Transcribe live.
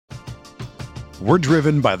We're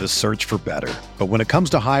driven by the search for better. But when it comes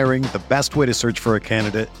to hiring, the best way to search for a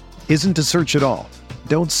candidate isn't to search at all.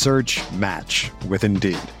 Don't search, match with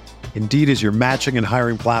Indeed. Indeed is your matching and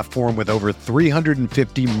hiring platform with over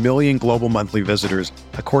 350 million global monthly visitors,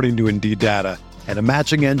 according to Indeed data, and a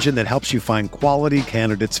matching engine that helps you find quality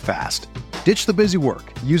candidates fast. Ditch the busy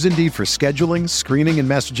work. Use Indeed for scheduling, screening, and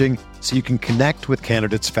messaging so you can connect with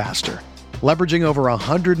candidates faster. Leveraging over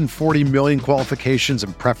 140 million qualifications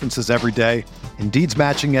and preferences every day, Indeed's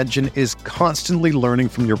matching engine is constantly learning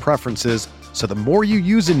from your preferences, so the more you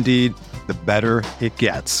use Indeed, the better it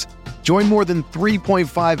gets. Join more than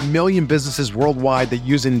 3.5 million businesses worldwide that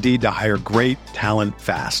use Indeed to hire great talent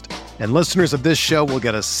fast. And listeners of this show will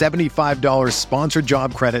get a $75 sponsored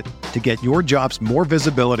job credit to get your jobs more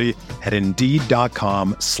visibility at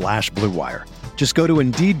Indeed.com/Blue Wire. Just go to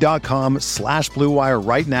Indeed.com/Blue Wire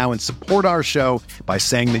right now and support our show by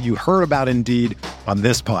saying that you heard about Indeed on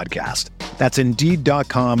this podcast. That's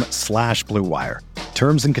Indeed.com/Blue Wire.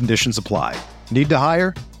 Terms and conditions apply. Need to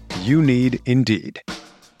hire? You need Indeed.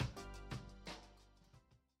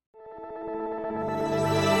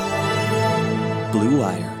 Blue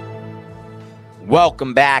Wire.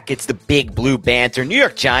 Welcome back. It's the Big Blue Banter, New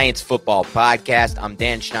York Giants football podcast. I'm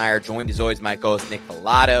Dan Schneider, joined as always my co-host Nick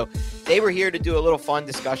Pilato. They were here to do a little fun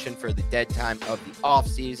discussion for the dead time of the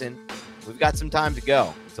offseason. We've got some time to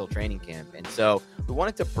go until training camp. And so we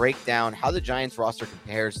wanted to break down how the Giants roster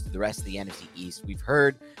compares to the rest of the NFC East. We've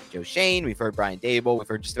heard Joe Shane, we've heard Brian Dable, we've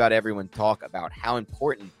heard just about everyone talk about how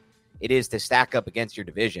important it is to stack up against your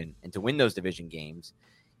division and to win those division games.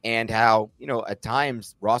 And how, at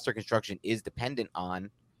times roster construction is dependent on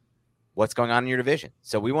what's going on in your division.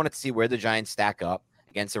 So we wanted to see where the Giants stack up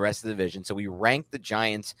against the rest of the division. So we ranked the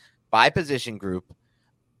Giants by position group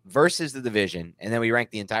versus the division. And then we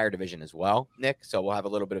ranked the entire division as well, Nick. So we'll have a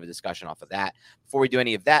little bit of a discussion off of that. Before we do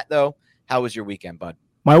any of that, though, how was your weekend, bud?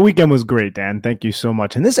 My weekend was great, Dan. Thank you so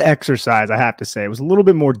much. And this exercise, I have to say, was a little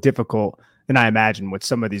bit more difficult than I imagined with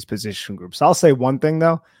some of these position groups. I'll say one thing,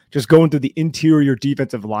 though. Just going through the interior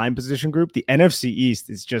defensive line position group, the NFC East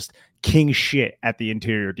is just king shit at the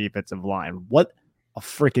interior defensive line. What a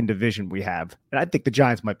freaking division we have. And I think the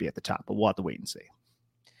Giants might be at the top, but we'll have to wait and see.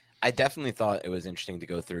 I definitely thought it was interesting to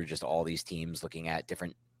go through just all these teams looking at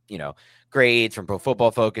different, grades from Pro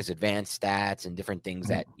Football Focus, advanced stats, and different things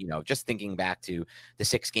that, just thinking back to the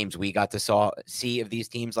 6 games we got to see of these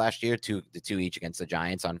teams last year, the two each against the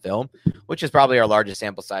Giants on film, which is probably our largest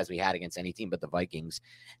sample size we had against any team but the Vikings.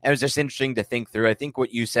 And it was just interesting to think through. I think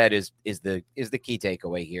what you said is the key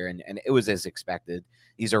takeaway here, and it was as expected.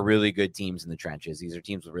 These are really good teams in the trenches. These are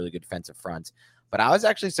teams with really good defensive fronts. But I was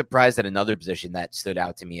actually surprised at another position that stood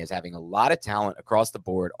out to me as having a lot of talent across the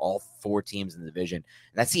board, all 4 teams in the division. And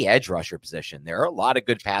that's the edge rusher position. There are a lot of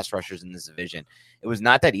good pass rushers in this division. It was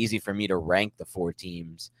not that easy for me to rank the 4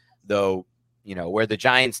 teams, though, where the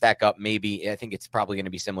Giants stack up, maybe I think it's probably going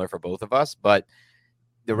to be similar for both of us. But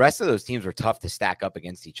the rest of those teams were tough to stack up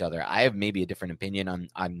against each other. I have maybe a different opinion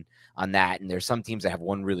on that. And there's some teams that have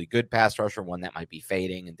one really good pass rusher, one that might be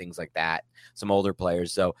fading and things like that, some older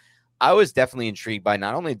players. So I was definitely intrigued by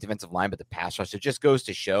not only the defensive line, but the pass rush. It just goes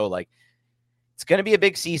to show, it's going to be a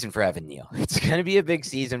big season for Evan Neal. It's going to be a big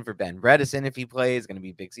season for Ben Bredesen if he plays. It's going to be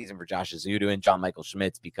a big season for Josh Azudu and John Michael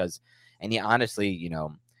Schmitz honestly,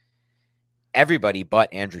 everybody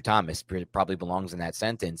but Andrew Thomas probably belongs in that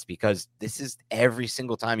sentence, because this is every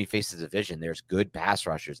single time he faces a division, there's good pass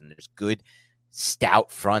rushers and there's good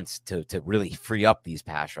stout fronts to really free up these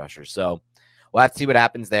pass rushers. So we'll have to see what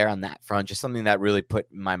happens there on that front. Just something that really put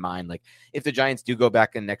in my mind, if the Giants do go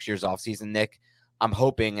back in next year's offseason, Nick, I'm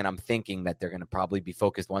hoping and I'm thinking that they're going to probably be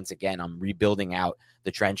focused once again on rebuilding out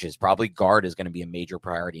the trenches. Probably guard is going to be a major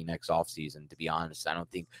priority next offseason, to be honest. I don't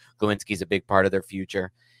think Glowinski's a big part of their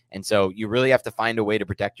future. And so you really have to find a way to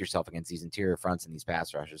protect yourself against these interior fronts and these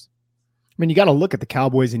pass rushes. I mean, you got to look at the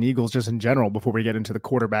Cowboys and Eagles just in general before we get into the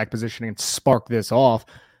quarterback position and spark this off.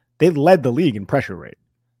 They led the league in pressure rate.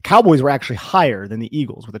 Cowboys were actually higher than the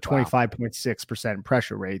Eagles with a 25.6%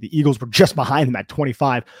 pressure rate. The Eagles were just behind them at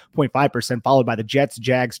 25.5%, followed by the Jets,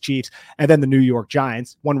 Jags, Chiefs, and then the New York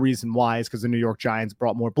Giants. One reason why is because the New York Giants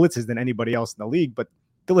brought more blitzes than anybody else in the league, but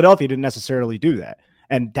Philadelphia didn't necessarily do that.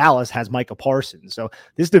 And Dallas has Micah Parsons. So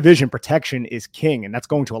this division protection is king, and that's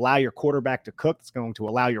going to allow your quarterback to cook. It's going to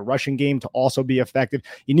allow your rushing game to also be effective.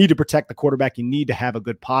 You need to protect the quarterback. You need to have a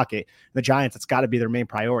good pocket. The Giants, it's got to be their main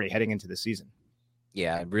priority heading into the season.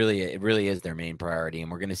 Yeah, it really is their main priority, and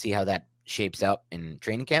we're going to see how that shapes up in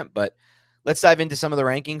training camp. But let's dive into some of the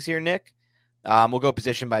rankings here, Nick. We'll go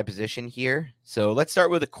position by position here. So let's start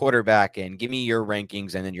with a quarterback, and give me your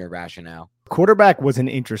rankings and then your rationale. Quarterback was an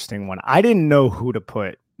interesting one. I didn't know who to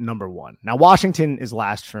put number 1. Now, Washington is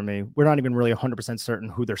last for me. We're not even really 100% certain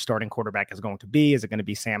who their starting quarterback is going to be. Is it going to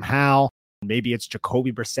be Sam Howell? Maybe it's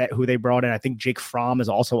Jacoby Brissett, who they brought in. I think Jake Fromm is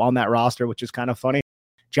also on that roster, which is kind of funny.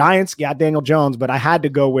 Giants got Daniel Jones, but I had to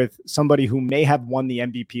go with somebody who may have won the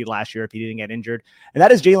MVP last year if he didn't get injured, and that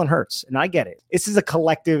is Jalen Hurts. And I get it. This is a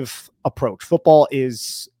collective approach. Football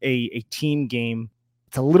is a team game.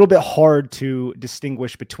 It's a little bit hard to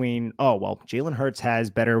distinguish between, Jalen Hurts has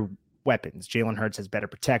better weapons. Jalen Hurts has better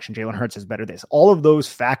protection. Jalen Hurts has better this. All of those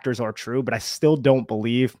factors are true, but I still don't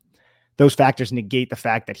believe those factors negate the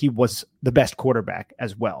fact that he was the best quarterback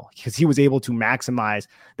as well, because he was able to maximize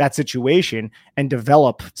that situation and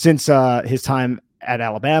develop since his time at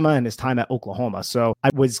Alabama and his time at Oklahoma. So I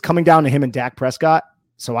was coming down to him and Dak Prescott.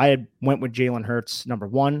 So I went with Jalen Hurts number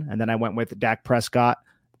 1, and then I went with Dak Prescott,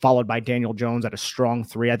 followed by Daniel Jones at a strong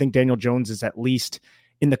 3. I think Daniel Jones is at least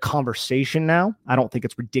in the conversation now. I don't think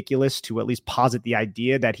it's ridiculous to at least posit the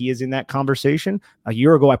idea that he is in that conversation. A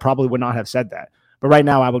year ago, I probably would not have said that. But right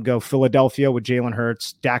now, I would go Philadelphia with Jalen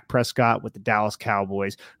Hurts, Dak Prescott with the Dallas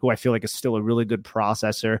Cowboys, who I feel like is still a really good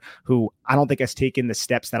processor, who I don't think has taken the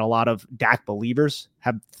steps that a lot of Dak believers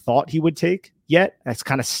have thought he would take yet. That's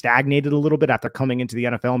kind of stagnated a little bit after coming into the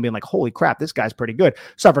NFL and being like, holy crap, this guy's pretty good.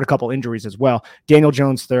 Suffered a couple injuries as well. Daniel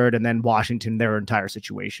Jones 3rd, and then Washington, their entire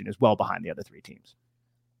situation is well behind the other 3 teams.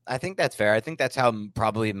 I think that's fair. I think that's how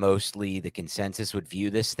probably mostly the consensus would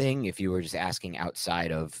view this thing if you were just asking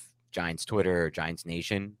outside of Giants Twitter or Giants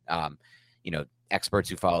Nation, experts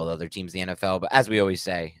who follow the other teams in the NFL. But as we always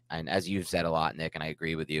say, and as you've said a lot, Nick, and I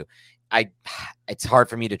agree with you, it's hard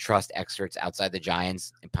for me to trust experts outside the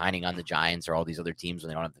Giants and pining on the Giants or all these other teams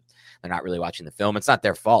when they're not really watching the film. It's not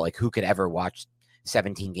their fault. Like, who could ever watch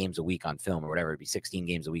 17 games a week on film or whatever? It'd be 16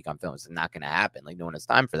 games a week on film. It's not going to happen. Like, no one has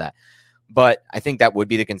time for that. But I think that would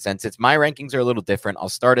be the consensus. My rankings are a little different. I'll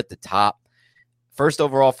start at the top. First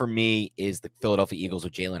overall for me is the Philadelphia Eagles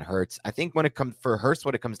with Jalen Hurts. I think when it comes for Hurts,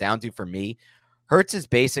 what it comes down to for me, Hurts is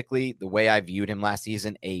basically, the way I viewed him last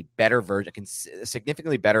season, a better version, a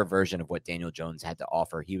significantly better version of what Daniel Jones had to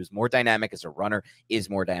offer. He was more dynamic as a runner, is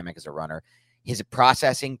more dynamic as a runner. His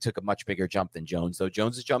processing took a much bigger jump than Jones, though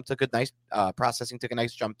Jones's jump took a nice processing took a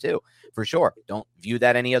nice jump too, for sure. Don't view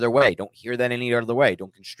that any other way. Don't hear that any other way.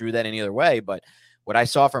 Don't construe that any other way. But what I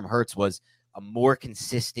saw from Hurts was a more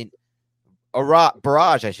consistent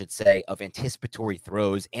barrage, I should say, of anticipatory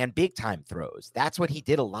throws and big-time throws. That's what he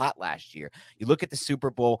did a lot last year. You look at the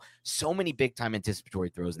Super Bowl, so many big-time anticipatory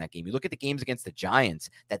throws in that game. You look at the games against the Giants,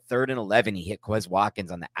 that 3rd and 11, he hit Quez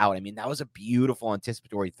Watkins on the out. I mean, that was a beautiful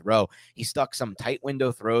anticipatory throw. He stuck some tight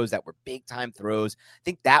window throws that were big-time throws. I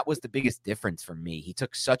think that was the biggest difference for me. He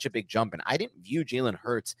took such a big jump, and I didn't view Jalen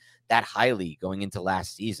Hurts that highly going into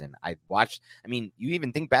last season. You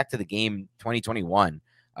even think back to the game 2021,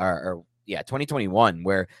 2021,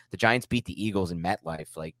 where the Giants beat the Eagles in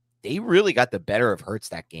MetLife. Like, they really got the better of Hurts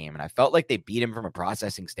that game. And I felt like they beat him from a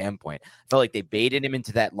processing standpoint. I felt like they baited him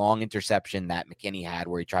into that long interception that McKinney had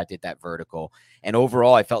where he tried to hit that vertical. And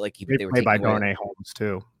overall, I felt like they were played by Darnay Holmes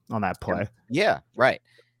too on that play. Yeah, right.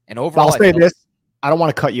 And overall, I'll say this. I don't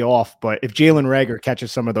want to cut you off, but if Jalen Reagor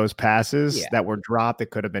catches some of those passes that were dropped,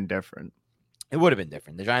 it could have been different. It would have been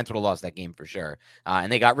different. The Giants would have lost that game for sure. And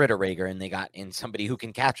they got rid of Reagor, and they got in somebody who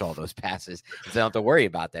can catch all those passes. So they don't have to worry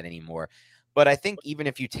about that anymore. But I think even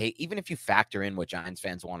if you factor in what Giants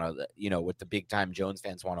fans want to, what the big time Jones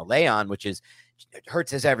fans want to lay on, which is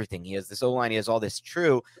Hurts has everything. He has this O-line, he has all this,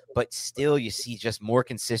 true, but still you see just more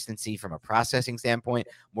consistency from a processing standpoint,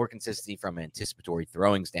 more consistency from an anticipatory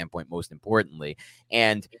throwing standpoint, most importantly.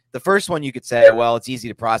 And the first one you could say, well, it's easy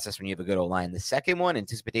to process when you have a good O-line. The second one,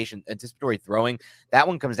 anticipatory throwing, that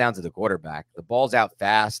one comes down to the quarterback. The ball's out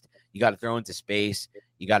fast. You got to throw into space.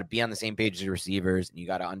 You got to be on the same page as your receivers, and you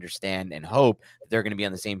got to understand and hope that they're going to be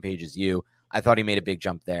on the same page as you. I thought he made a big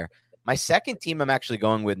jump there. My second team I'm actually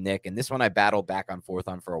going with, Nick, and this one I battled back and forth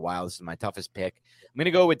on for a while. This is my toughest pick. I'm going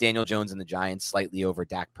to go with Daniel Jones and the Giants slightly over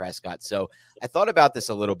Dak Prescott. So I thought about this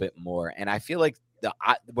a little bit more, and I feel like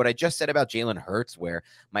what I just said about Jalen Hurts, where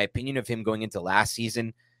my opinion of him going into last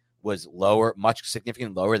season was lower, much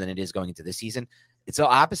significantly lower than it is going into this season. It's the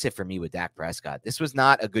opposite for me with Dak Prescott. This was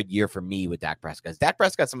not a good year for me with Dak Prescott. Dak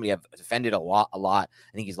Prescott, somebody I've defended a lot. I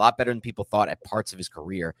think he's a lot better than people thought at parts of his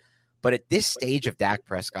career. But at this stage of Dak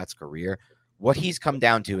Prescott's career, what he's come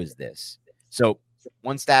down to is this. So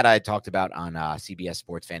one stat I talked about on CBS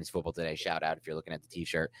Sports Fantasy Football today, shout out if you're looking at the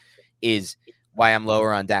t-shirt, is why I'm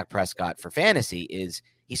lower on Dak Prescott for fantasy is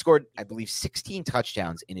he scored, I believe, 16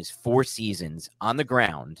 touchdowns in his 4 seasons on the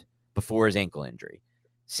ground before his ankle injury.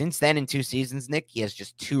 Since then, in 2 seasons, Nick, he has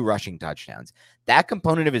just 2 rushing touchdowns. That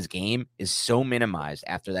component of his game is so minimized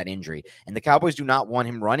after that injury. And the Cowboys do not want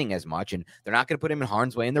him running as much, and they're not going to put him in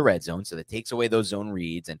harm's way in the red zone. So that takes away those zone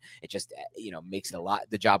reads, and it just, makes it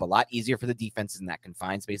the job a lot easier for the defenses in that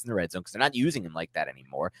confined space in the red zone, because they're not using him like that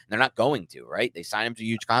anymore. And they're not going to, right? They signed him to a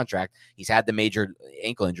huge contract. He's had the major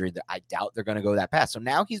ankle injury that I doubt they're going to go that pass. So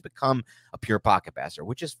now he's become a pure pocket passer,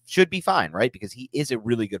 which should be fine, right? Because he is a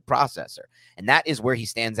really good processor. And that is where he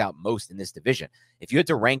stands out most in this division. If you had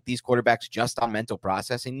to rank these quarterbacks just on mental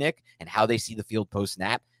processing, Nick, and how they see the field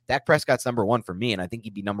post-snap, Dak Prescott's number 1 for me, and I think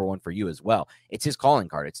he'd be number 1 for you as well. It's his calling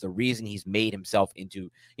card. It's the reason he's made himself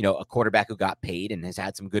into, a quarterback who got paid and has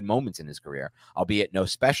had some good moments in his career, albeit no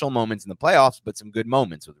special moments in the playoffs, but some good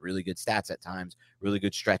moments with really good stats at times, really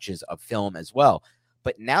good stretches of film as well.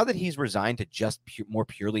 But now that he's resigned to just more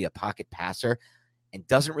purely a pocket passer and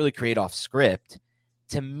doesn't really create off script,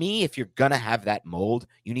 to me, if you're going to have that mold,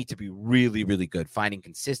 you need to be really, really good, finding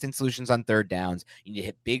consistent solutions on third downs. You need to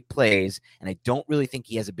hit big plays, and I don't really think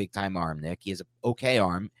he has a big-time arm, Nick. He has an okay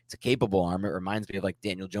arm. It's a capable arm. It reminds me of like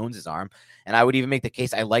Daniel Jones's arm, and I would even make the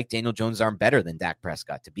case I like Daniel Jones' arm better than Dak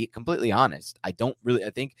Prescott, to be completely honest. I think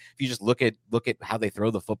if you just look at how they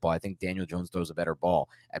throw the football, I think Daniel Jones throws a better ball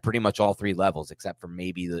at pretty much all 3 levels, except for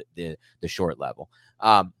maybe the short level.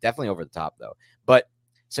 Definitely over the top, though. But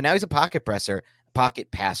so now he's a pocket passer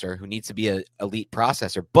who needs to be an elite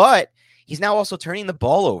processor, but he's now also turning the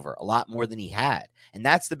ball over a lot more than he had. And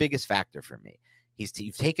that's the biggest factor for me.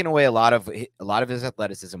 You've taken away a lot of his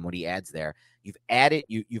athleticism, what he adds there.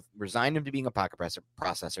 You've resigned him to being a pocket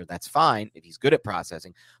processor. That's fine if he's good at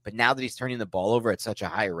processing. But now that he's turning the ball over at such a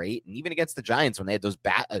high rate, and even against the Giants when they had those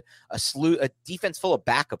a defense full of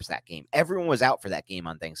backups that game, everyone was out for that game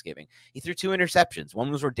on Thanksgiving. He threw 2 interceptions.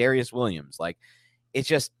 One was Darius Williams. Like, it's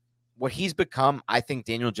just what he's become. I think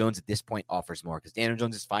Daniel Jones at this point offers more, because Daniel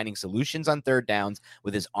Jones is finding solutions on third downs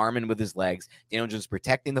with his arm and with his legs. Daniel Jones is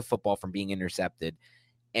protecting the football from being intercepted.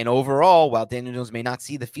 And overall, while Daniel Jones may not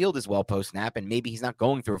see the field as well post-snap, and maybe he's not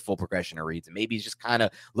going through a full progression of reads, and maybe he's just kind of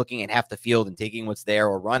looking at half the field and taking what's there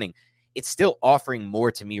or running, it's still offering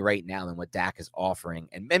more to me right now than what Dak is offering,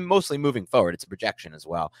 and mostly moving forward. It's a projection as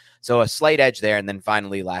well. So a slight edge there. And then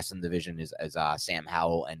finally, last in the division is Sam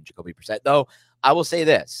Howell and Jacoby Brissett. Though I will say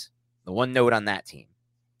this, the one note on that team,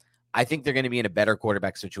 I think they're going to be in a better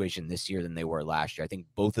quarterback situation this year than they were last year. I think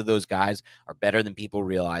both of those guys are better than people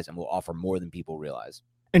realize and will offer more than people realize.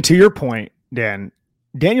 And to your point, Dan,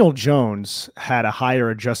 Daniel Jones had a higher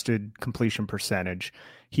adjusted completion percentage.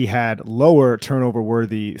 He had lower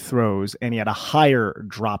turnover-worthy throws, and he had a higher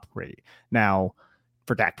drop rate. Now,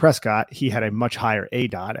 for Dak Prescott, he had a much higher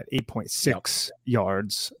ADOT at 8.6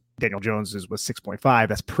 yards. Daniel Jones's was 6.5.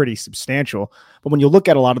 That's pretty substantial. But when you look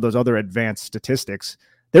at a lot of those other advanced statistics,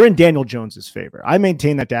 they're in Daniel Jones's favor. I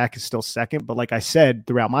maintain that Dak is still second, but like I said,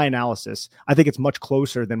 throughout my analysis, I think it's much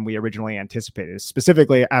closer than we originally anticipated.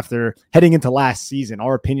 Specifically, after heading into last season,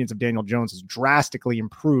 our opinions of Daniel Jones has drastically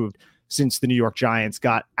improved since the New York Giants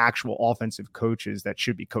got actual offensive coaches that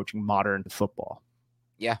should be coaching modern football.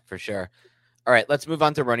 Yeah, for sure. All right, let's move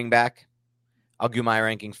on to running back. I'll do my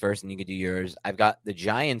rankings first, and you can do yours. I've got the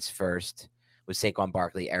Giants first with Saquon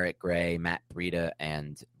Barkley, Eric Gray, Matt Breida,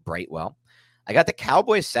 and Brightwell. I got the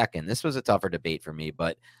Cowboys second. This was a tougher debate for me,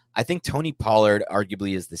 but I think Tony Pollard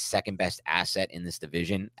arguably is the second best asset in this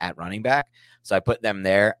division at running back. So I put them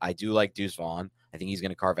there. I do like Deuce Vaughn. I think he's going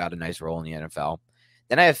to carve out a nice role in the NFL.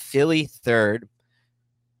 Then I have Philly third.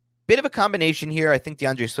 Bit of a combination here. I think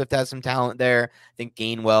DeAndre Swift has some talent there. I think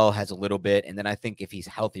Gainwell has a little bit. And then I think if he's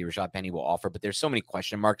healthy, Rashad Penny will offer. But there's so many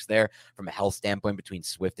question marks there from a health standpoint between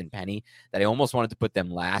Swift and Penny that I almost wanted to put them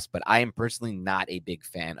last. But I am personally not a big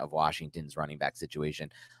fan of Washington's running back situation.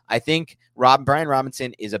 I think Brian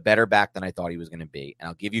Robinson is a better back than I thought he was going to be. And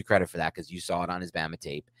I'll give you credit for that because you saw it on his Bama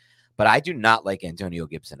tape. But I do not like Antonio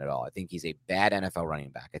Gibson at all. I think he's a bad NFL running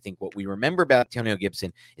back. I think what we remember about Antonio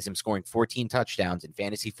Gibson is him scoring 14 touchdowns in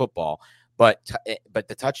fantasy football, but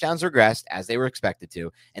the touchdowns regressed as they were expected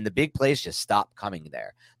to, and the big plays just stopped coming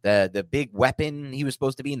there. The big weapon he was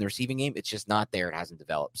supposed to be in the receiving game, it's just not there. It hasn't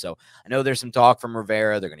developed. So I know there's some talk from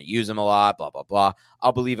Rivera. They're going to use him a lot, blah, blah, blah.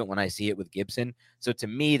 I'll believe it when I see it with Gibson. So to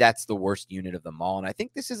me, that's the worst unit of them all, and I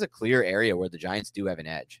think this is a clear area where the Giants do have an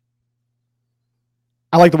edge.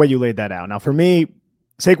 I like the way you laid that out. Now, for me,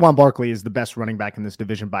 Saquon Barkley is the best running back in this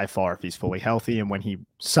division by far if he's fully healthy. And when he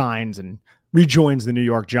signs and rejoins the New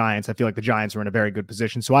York Giants, I feel like the Giants are in a very good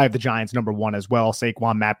position. So I have the Giants number one as well.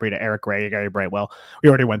 Saquon, Matt Breida, Eric Gray, Gary Brightwell. We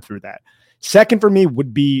already went through that. Second for me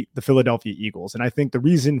would be the Philadelphia Eagles. And I think the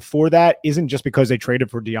reason for that isn't just because they traded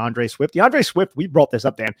for DeAndre Swift. DeAndre Swift, we brought this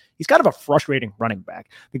up, Dan. He's kind of a frustrating running back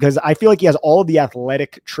because I feel like he has all of the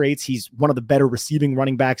athletic traits. He's one of the better receiving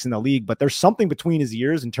running backs in the league, but there's something between his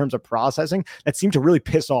ears in terms of processing that seemed to really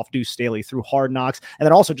piss off Deuce Staley through Hard Knocks. And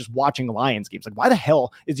then also just watching Lions games. Like, why the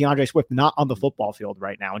hell is DeAndre Swift not on the football field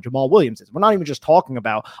right now? And Jamal Williams is. We're not even just talking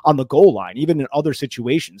about on the goal line, even in other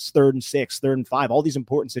situations, 3rd and 6, 3rd and 5, all these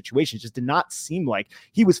important situations just did not seem like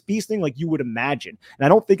he was feasting like you would imagine. And I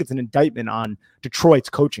don't think it's an indictment on Detroit's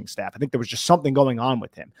coaching staff. I think there was just something going on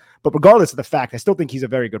with him. But regardless of the fact, I still think he's a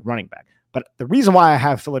very good running back. But the reason why I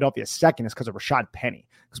have Philadelphia second is because of Rashad Penny.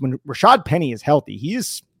 Because when Rashad Penny is healthy, he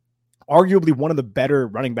is arguably one of the better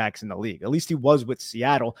running backs in the league. At least he was with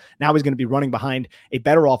Seattle. Now he's going to be running behind a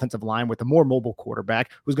better offensive line with a more mobile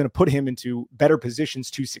quarterback who's going to put him into better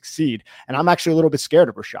positions to succeed. And I'm actually a little bit scared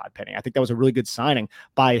of Rashad Penny. I think that was a really good signing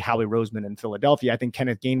by Howie Roseman in Philadelphia. I think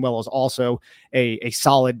Kenneth Gainwell is also a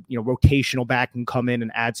solid, rotational back and come in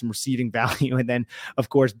and add some receiving value. And then, of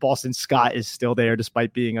course, Boston Scott is still there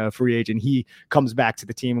despite being a free agent. He comes back to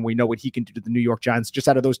the team, and we know what he can do to the New York Giants. Just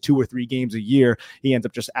out of those 2 or 3 games a year, he ends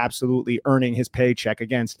up just absolutely earning his paycheck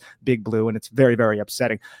against Big Blue, and it's very, very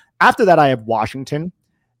upsetting. After that, I have Washington,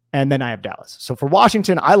 and then I have Dallas. So for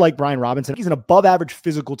Washington, I like Brian Robinson. He's an above-average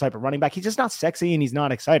physical type of running back. He's just not sexy, and he's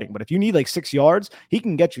not exciting. But if you need like 6 yards, he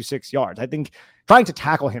can get you 6 yards. I think trying to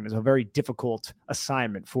tackle him is a very difficult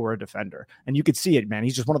assignment for a defender, and you could see it, man.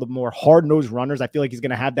 He's just one of the more hard-nosed runners. I feel like he's going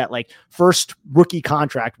to have that like first rookie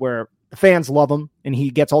contract where the fans love him and he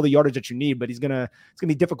gets all the yardage that you need, but it's going to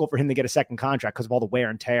be difficult for him to get a second contract because of all the wear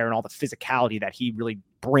and tear and all the physicality that he really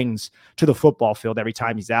brings to the football field every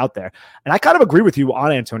time he's out there. And I kind of agree with you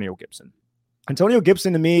on Antonio Gibson. Antonio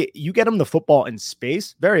Gibson, to me, you get him the football in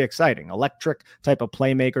space, very exciting, electric type of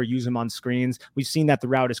playmaker, use him on screens. We've seen that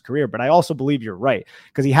throughout his career, but I also believe you're right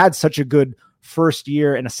because he had such a good first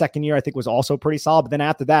year, and a second year I think was also pretty solid. But then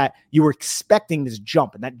after that, you were expecting this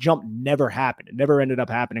jump, and that jump never happened. It never ended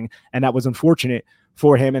up happening, and that was unfortunate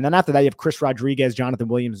for him. And then after that, you have Chris Rodriguez, Jonathan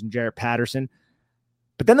Williams, and Jarrett Patterson.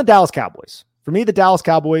 But then the Dallas Cowboys. For me, the Dallas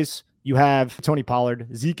Cowboys, you have Tony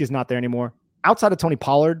Pollard. Zeke is not there anymore. Outside of Tony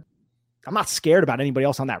Pollard, I'm not scared about anybody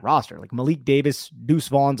else on that roster. Like Malik Davis, Deuce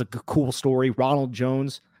Vaughn's a cool story, Ronald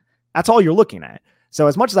Jones. That's all you're looking at. So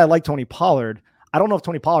as much as I like Tony Pollard, I don't know if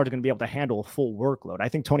Tony Pollard is going to be able to handle a full workload. I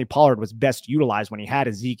think Tony Pollard was best utilized when he had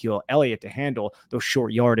Ezekiel Elliott to handle those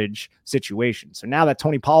short yardage situations. So now that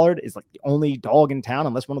Tony Pollard is like the only dog in town,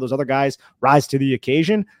 unless one of those other guys rise to the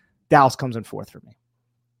occasion, Dallas comes in fourth for me.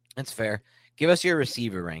 That's fair. Give us your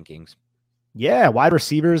receiver rankings. Yeah, wide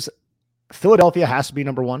receivers. Philadelphia has to be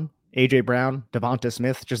number 1. A.J. Brown, Devonta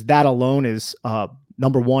Smith. Just that alone is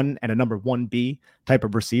number 1 and a number 1B type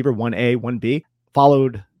of receiver, 1A, 1B,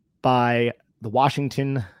 followed by the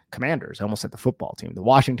Washington Commanders. I almost said the football team. The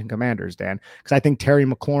Washington Commanders, Dan, because I think Terry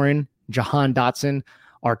McLaurin, Jahan Dotson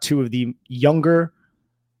are 2 of the younger.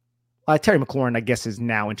 Terry McLaurin, I guess, is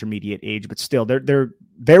now intermediate age, but still, they're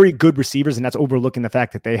very good receivers, and that's overlooking the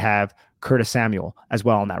fact that they have Curtis Samuel as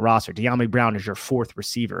well on that roster. De'Ami Brown is your 4th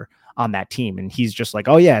receiver on that team, and he's just like,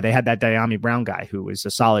 oh yeah, they had that De'Ami Brown guy who was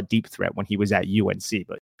a solid deep threat when he was at UNC,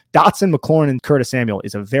 but Dotson, McLaurin, and Curtis Samuel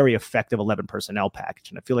is a very effective 11 personnel package.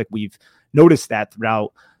 And I feel like we've noticed that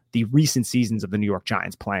throughout the recent seasons of the New York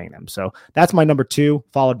Giants playing them. So that's my number 2,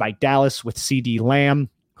 followed by Dallas with CD Lamb,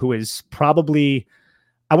 who is probably,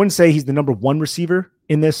 I wouldn't say he's the number 1 receiver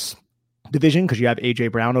in this division because you have A.J.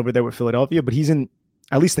 Brown over there with Philadelphia, but he's in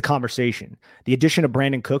at least the conversation. The addition of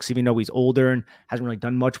Brandon Cooks, even though he's older and hasn't really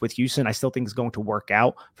done much with Houston, I still think is going to work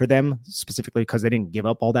out for them, specifically because they didn't give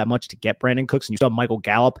up all that much to get Brandon Cooks. And you saw Michael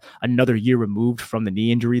Gallup another year removed from the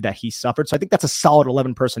knee injury that he suffered. So I think that's a solid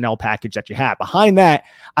 11 personnel package that you have. Behind that,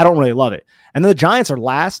 I don't really love it. And then the Giants are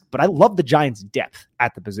last, but I love the Giants' depth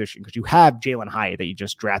at the position because you have Jalen Hyatt that you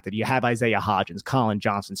just drafted. You have Isaiah Hodgins, Colin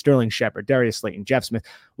Johnson, Sterling Shepard, Darius Slayton, Jeff Smith,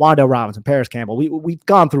 Wan'Dale Robinson, Paris Campbell. We've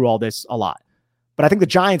gone through all this a lot. But I think the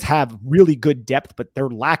Giants have really good depth, but they're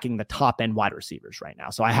lacking the top-end wide receivers right now.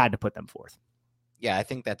 So I had to put them fourth. Yeah, I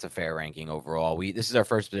think that's a fair ranking overall. This is our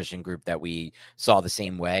first position group that we saw the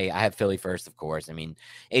same way. I have Philly first, of course. I mean,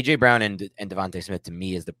 A.J. Brown and Devonta Smith, to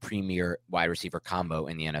me, is the premier wide receiver combo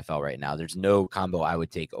in the NFL right now. There's no combo I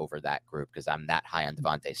would take over that group because I'm that high on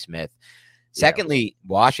Devonta Smith. Secondly,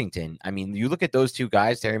 Washington. I mean, you look at those 2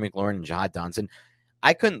 guys, Terry McLaurin and Jahan Dotson.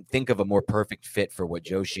 I couldn't think of a more perfect fit for what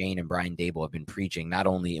Joe Shane and Brian Dable have been preaching, not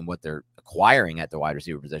only in what they're acquiring at the wide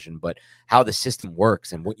receiver position, but how the system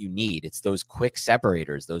works and what you need. It's those quick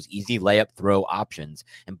separators, those easy layup throw options.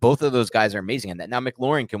 And both of those guys are amazing. And now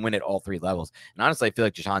McLaurin can win at all three levels. And honestly, I feel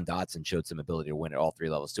like Jahan Dotson showed some ability to win at all three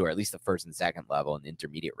levels too, or at least the first and second level and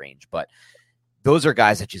intermediate range. But those are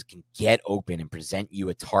guys that just can get open and present you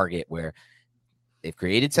a target where they've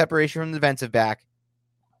created separation from the defensive back.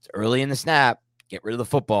 It's early in the snap. Get rid of the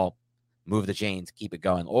football, move the chains, keep it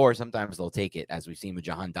going. Or sometimes they'll take it, as we've seen with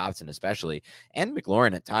Jahan Dotson especially, and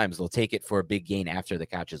McLaurin at times, they'll take it for a big gain after the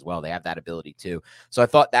catch as well. They have that ability too. So I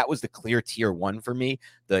thought that was the clear tier one for me,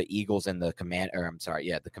 the Eagles and the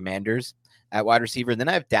the Commanders at wide receiver. And then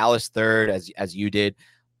I have Dallas third, as you did.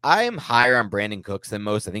 I am higher on Brandon Cooks than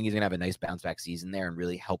most. I think he's going to have a nice bounce back season there and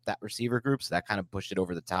really help that receiver group. So that kind of pushed it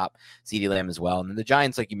over the top. CeeDee Lamb as well. And then the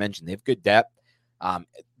Giants, like you mentioned, they have good depth.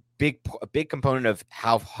 A big component of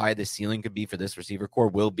how high the ceiling could be for this receiver core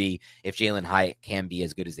will be if Jalen Hyatt can be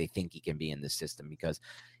as good as they think he can be in this system. Because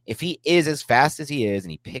if he is as fast as he is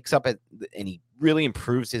and he picks up and he really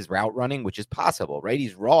improves his route running, which is possible, right?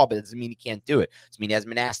 He's raw, but it doesn't mean he can't do it. It doesn't mean he hasn't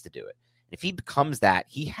been asked to do it. If he becomes that,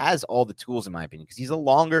 he has all the tools, in my opinion, because he's a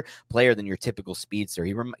longer player than your typical speedster.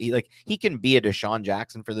 He can be a Deshaun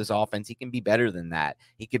Jackson for this offense. He can be better than that.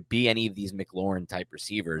 He could be any of these McLaurin type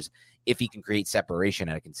receivers if he can create separation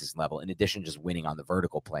at a consistent level, in addition to just winning on the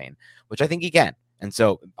vertical plane, which I think he can. And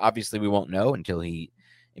so obviously we won't know until he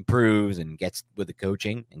improves and gets with the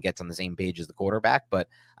coaching and gets on the same page as the quarterback. But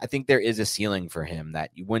I think there is a ceiling for him that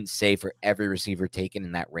you wouldn't say for every receiver taken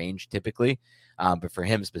in that range typically. But for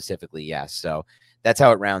him specifically, yes. So that's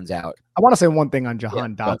how it rounds out. I want to say one thing on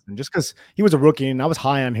Jahan Dotson, just because he was a rookie and I was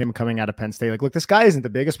high on him coming out of Penn State. Like, look, this guy isn't the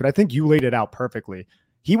biggest, but I think you laid it out perfectly.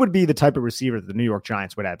 He would be the type of receiver that the New York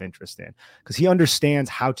Giants would have interest in because he understands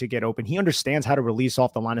how to get open. He understands how to release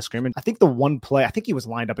off the line of scrimmage. I think the one play, I think he was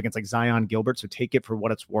lined up against like Zion Gilbert, so take it for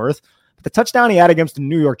what it's worth. But the touchdown he had against the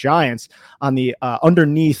New York Giants on the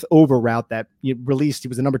underneath over route that he released, he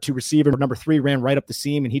was the number 2 receiver. Number 3 ran right up the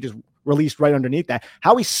seam, and he just released right underneath that.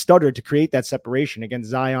 How he stuttered to create that separation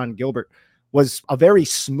against Zion Gilbert was a very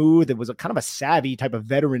smooth. It was a kind of a savvy type of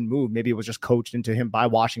veteran move. Maybe it was just coached into him by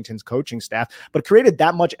Washington's coaching staff, but created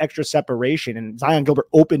that much extra separation. And Zion Gilbert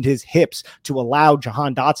opened his hips to allow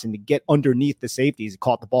Jahan Dotson to get underneath the safeties. He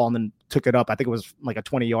caught the ball and then took it up. I think it was like a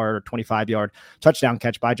 20-yard or 25-yard touchdown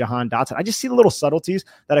catch by Jahan Dotson. I just see the little subtleties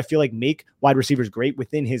that I feel like make wide receivers great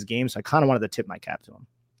within his game. So I kind of wanted to tip my cap to him.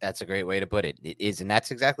 That's a great way to put it. It is, and that's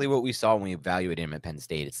exactly what we saw when we evaluated him at Penn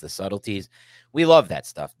State. It's the subtleties. We love that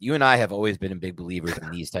stuff. You and I have always been big believers in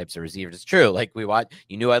these types of receivers. It's true. Like we watch,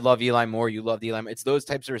 you knew I love Eli Moore. You loved Eli Moore. It's those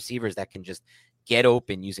types of receivers that can just get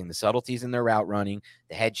open using the subtleties in their route running,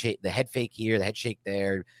 the head fake here, the head shake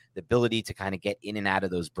there, the ability to kind of get in and out of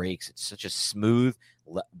those breaks. It's such a smooth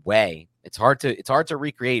way. It's hard to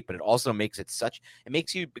recreate, but it also makes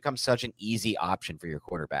you become such an easy option for your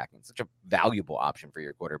quarterback and such a valuable option for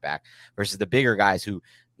your quarterback versus the bigger guys who,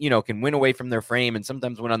 can win away from their frame and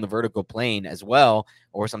sometimes win on the vertical plane as well,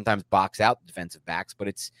 or sometimes box out the defensive backs.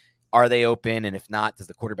 But are they open? And if not, does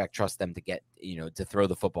the quarterback trust them to get, to throw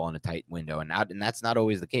the football in a tight window? And that's not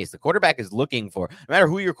always the case. The quarterback is looking for, no matter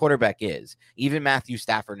who your quarterback is, even Matthew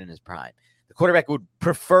Stafford in his prime, the quarterback would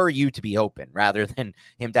prefer you to be open rather than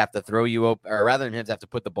him to have to throw you open, or rather than him to have to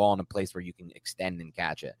put the ball in a place where you can extend and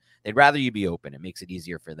catch it. They'd rather you be open. It makes it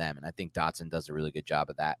easier for them. And I think Dotson does a really good job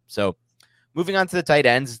of that. So moving on to the tight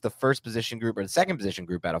ends, the first position group or the second position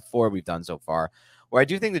group out of 4 we've done so far, where I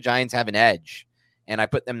do think the Giants have an edge. And I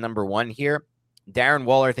put them number 1 here. Darren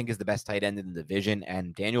Waller, I think, is the best tight end in the division.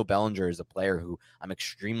 And Daniel Bellinger is a player who I'm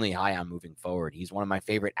extremely high on moving forward. He's one of my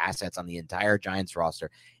favorite assets on the entire Giants roster,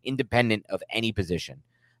 independent of any position.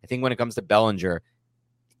 I think when it comes to Bellinger,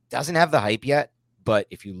 doesn't have the hype yet. But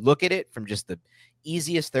if you look at it from just the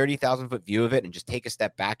easiest 30,000-foot view of it and just take a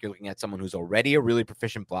step back, you're looking at someone who's already a really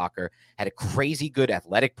proficient blocker, had a crazy good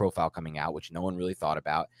athletic profile coming out, which no one really thought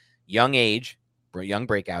about, young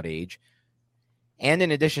breakout age. And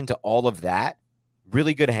in addition to all of that,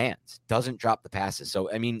 really good hands, doesn't drop the passes.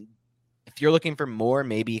 So, I mean, if you're looking for more,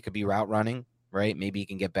 maybe it could be route running, right? Maybe you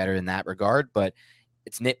can get better in that regard, but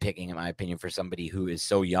it's nitpicking, in my opinion, for somebody who is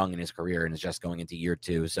so young in his career and is just going into year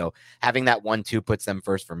 2. So having that 1-2 puts them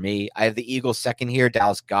first for me. I have the Eagles second here,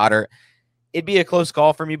 Dallas Goedert. It'd be a close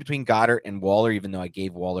call for me between Goddard and Waller, even though I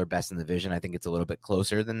gave Waller best in the division. I think it's a little bit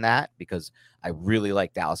closer than that because I really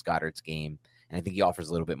like Dallas Goedert's game, and I think he offers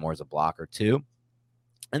a little bit more as a blocker too.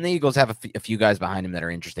 And the Eagles have a few guys behind him that are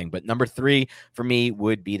interesting. But number 3 for me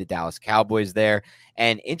would be the Dallas Cowboys there.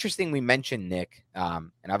 And interesting, we mentioned Nick.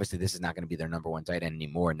 And obviously, this is not going to be their number 1 tight end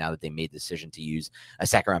anymore now that they made the decision to use a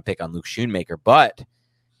second-round pick on Luke Schoonmaker. But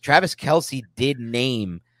Travis Kelce did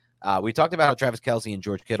name. We talked about how Travis Kelce and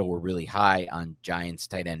George Kittle were really high on Giants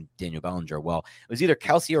tight end Daniel Bellinger. Well, it was either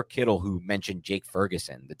Kelce or Kittle who mentioned Jake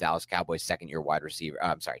Ferguson, the Dallas Cowboys second-year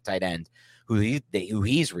tight end, who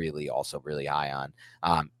he's really also really high on.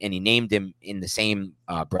 And he named him in the same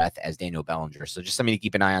breath as Daniel Bellinger. So just something to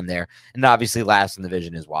keep an eye on there. And obviously last in the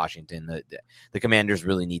division is Washington. The Commanders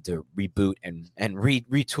really need to reboot and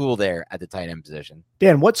retool there at the tight end position.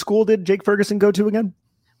 Dan, what school did Jake Ferguson go to again?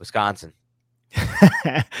 Wisconsin.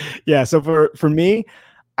 Yeah. So for me,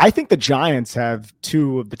 I think the Giants have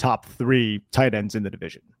 2 of the top 3 tight ends in the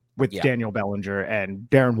division, with Daniel Bellinger and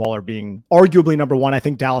Darren Waller being arguably number 1. I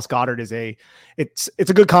think Dallas Goedert it's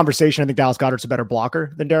a good conversation. I think Dallas Goedert's a better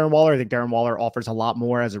blocker than Darren Waller. I think Darren Waller offers a lot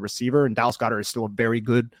more as a receiver, and Dallas Goedert is still a very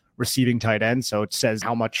good receiving tight end. So it says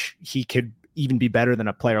how much he could even be better than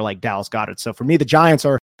a player like Dallas Goedert. So for me, the Giants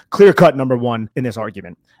are clear-cut number 1 in this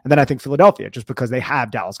argument. And then I think Philadelphia, just because they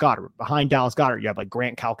have Dallas Goedert. Behind Dallas Goedert, you have like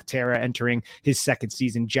Grant Calcaterra entering his second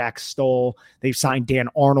season, Jack Stoll. They've signed Dan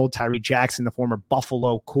Arnold. Tyree Jackson, the former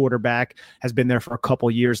Buffalo quarterback, has been there for a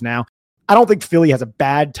couple years now. I don't think Philly has a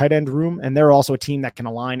bad tight end room, and they're also a team that can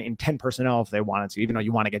align in 10 personnel if they wanted to, even though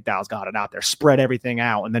you want to get Dallas Goedert out there, spread everything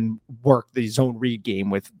out, and then work the zone read game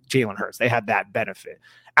with Jalen Hurts. They have that benefit.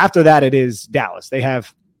 After that, it is Dallas. They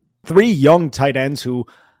have 3 young tight ends who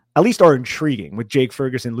at least are intriguing, with Jake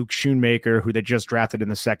Ferguson, Luke Schoonmaker, who they just drafted in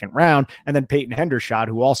the 2nd round, and then Peyton Hendershot,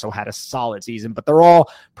 who also had a solid season, but they're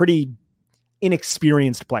all pretty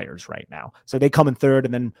inexperienced players right now. So they come in 3rd.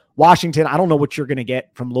 And then Washington, I don't know what you're going to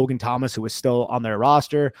get from Logan Thomas, who is still on their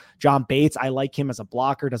roster. John Bates, I like him as a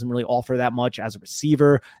blocker, doesn't really offer that much as a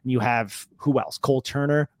receiver. And you have, who else? Cole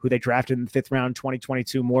Turner, who they drafted in the 5th round,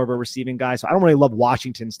 2022, more of a receiving guy. So I don't really love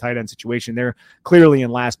Washington's tight end situation. They're clearly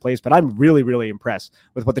in last place, but I'm really, really impressed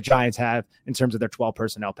with what the Giants have in terms of their 12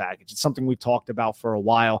 personnel package. It's something we've talked about for a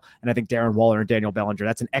while. And I think Darren Waller and Daniel Bellinger,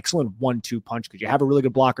 that's an excellent 1-2 punch, because you have a really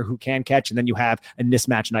good blocker who can catch, and then you have a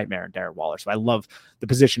mismatch nightmare in Darren Waller. So I love the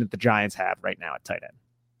position that the Giants have right now at tight end.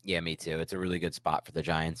 Yeah, me too. It's a really good spot for the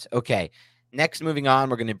Giants. Okay, next, moving on,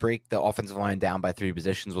 we're going to break the offensive line down by 3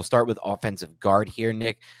 positions. We'll start with offensive guard here,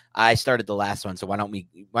 Nick. I started the last one, so why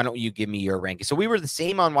don't you give me your ranking? So we were the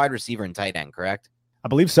same on wide receiver and tight end, correct? I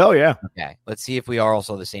believe so, yeah. Okay, let's see if we are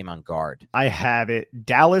also the same on guard. I have it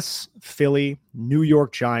Dallas, Philly, New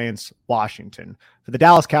York Giants, Washington. For the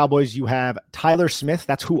Dallas Cowboys, you have Tyler Smith.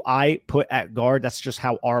 That's who I put at guard. That's just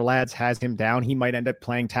how our lads has him down. He might end up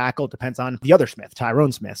playing tackle. It depends on the other Smith,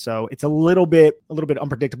 Tyrone Smith. So it's a little bit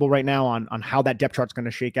unpredictable right now on how that depth chart's going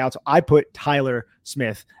to shake out. So I put Tyler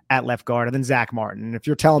Smith at left guard, and then Zach Martin. And if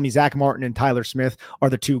you're telling me Zach Martin and Tyler Smith are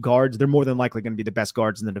the 2 guards, they're more than likely going to be the best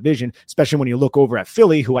guards in the division, especially when you look over at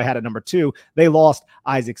Philly, who I had at number 2. They lost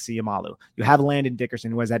Isaac Seumalo. You have Landon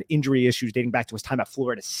Dickerson, who has had injury issues dating back to his time at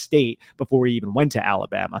Florida State before he even went to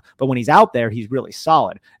Alabama. But when he's out there, he's really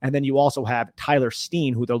solid. And then you also have Tyler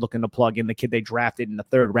Steen, who they're looking to plug in, the kid they drafted in the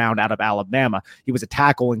 3rd round out of Alabama. He was a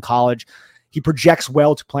tackle in college. He projects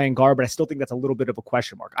well to playing guard, but I still think that's a little bit of a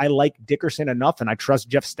question mark. I like Dickerson enough, and I trust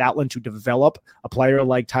Jeff Stoutland to develop a player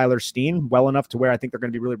like Tyler Steen well enough to where I think they're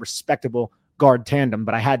going to be really respectable guard tandem,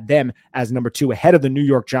 but I had them as number 2 ahead of the New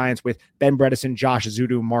York Giants with Ben Bredesen, Josh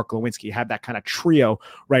Azudu, Mark Lewinsky. Have that kind of trio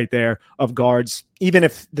right there of guards. Even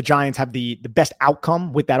if the Giants have the best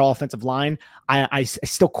outcome with that offensive line, I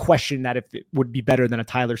still question that if it would be better than a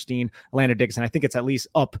Tyler Steen, Landon Dickerson. I think it's at least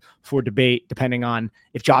up for debate, depending on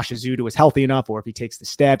if Josh Azudu is healthy enough or if he takes the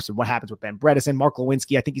steps and what happens with Ben Bredesen. Mark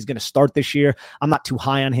Lewinsky, I think he's going to start this year. I'm not too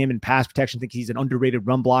high on him in pass protection. I think he's an underrated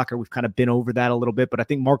run blocker. We've kind of been over that a little bit, but I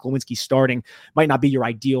think Mark Lewinsky starting might not be your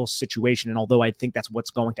ideal situation. And although I think that's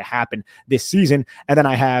what's going to happen this season. And then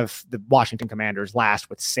I have the Washington Commanders last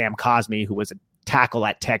with Sam Cosmi, who was a tackle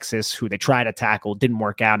at Texas, who they tried to tackle, didn't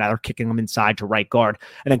work out. Now they're kicking him inside to right guard.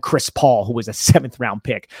 And then Chris Paul, who was a 7th round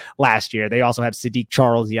pick last year. They also have Sadiq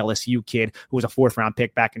Charles, the LSU kid, who was a 4th round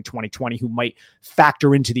pick back in 2020, who might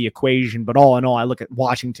factor into the equation. But all in all, I look at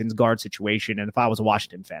Washington's guard situation, and if I was a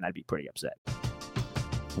Washington fan, I'd be pretty upset.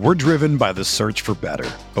 We're driven by the search for better.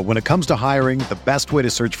 But when it comes to hiring, the best way to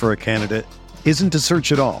search for a candidate isn't to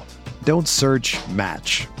search at all. Don't search,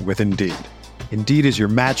 match with Indeed. Indeed is your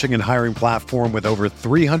matching and hiring platform with over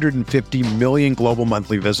 350 million global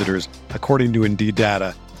monthly visitors, according to Indeed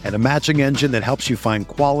data, and a matching engine that helps you find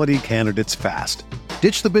quality candidates fast.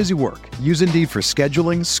 Ditch the busy work. Use Indeed for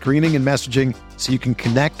scheduling, screening, and messaging so you can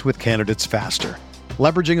connect with candidates faster.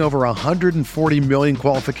 Leveraging over 140 million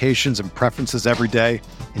qualifications and preferences every day,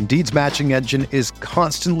 Indeed's matching engine is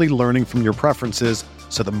constantly learning from your preferences,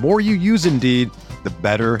 so the more you use Indeed, the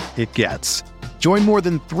better it gets. Join more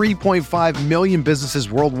than 3.5 million businesses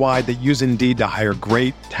worldwide that use Indeed to hire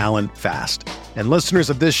great talent fast. And listeners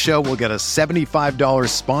of this show will get a $75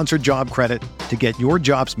 sponsored job credit to get your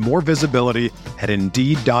jobs more visibility at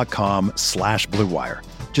Indeed.com/Blue Wire.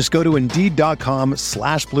 Just go to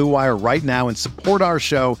Indeed.com/Blue Wire right now and support our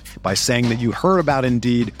show by saying that you heard about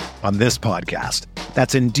Indeed on this podcast.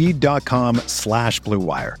 That's Indeed.com/Blue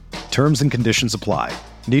Wire. Terms and conditions apply.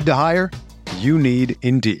 Need to hire? You need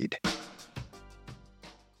Indeed.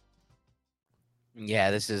 Yeah,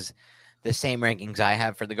 this is the same rankings I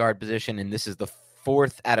have for the guard position, and this is the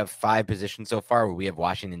 4th out of 5 positions so far where we have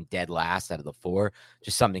Washington dead last out of the 4.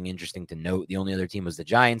 Just something interesting to note. The only other team was the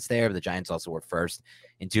Giants there, but the Giants also were first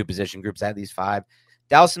in 2 position groups out of these 5.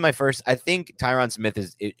 Dallas is my first. I think Tyron Smith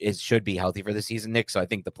should be healthy for the season, Nick. So I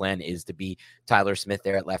think the plan is to be Tyler Smith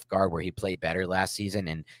there at left guard, where he played better last season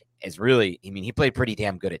and is really, I mean, he played pretty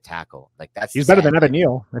damn good at tackle. Like he's better than Evan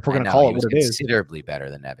Neal, if we're going to call it what it is. Considerably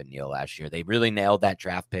better than Evan Neal last year. They really nailed that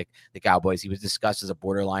draft pick, the Cowboys. He was discussed as a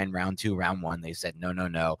borderline round 2, round 1. They said,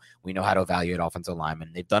 no. We know how to evaluate offensive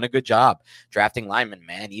linemen. They've done a good job drafting linemen,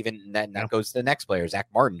 man. Even that goes to the next player, Zach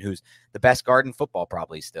Martin, who's the best guard in football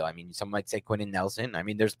probably still. I mean, some might say Quentin Nelson. I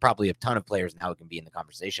mean, there's probably a ton of players now who can be in the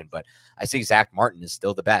conversation, but I think Zach Martin is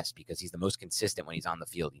still the best because he's the most consistent when he's on the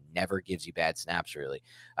field. He never gives you bad snaps, really.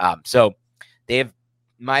 So they have,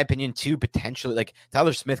 in my opinion, 2 potentially, like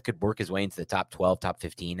Tyler Smith could work his way into the top 12, top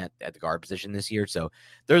 15 at the guard position this year. So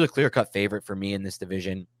they're the clear-cut favorite for me in this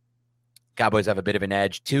division. Cowboys have a bit of an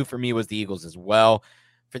edge. 2 for me was the Eagles as well.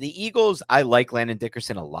 For the Eagles, I like Landon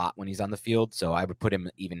Dickerson a lot when he's on the field, so I would put him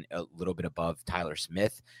even a little bit above Tyler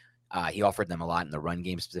Smith. He offered them a lot in the run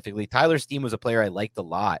game specifically. Tyler Steen was a player I liked a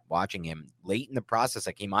lot watching him. Late in the process,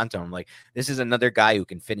 I came onto him. I'm like, this is another guy who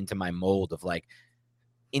can fit into my mold of like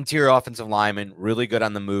interior offensive lineman, really good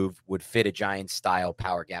on the move, would fit a Giants style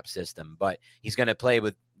power gap system, but he's going to play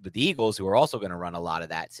with the Eagles, who are also going to run a lot of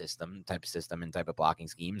that type of blocking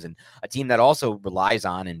schemes, and a team that also relies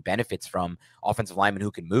on and benefits from offensive linemen who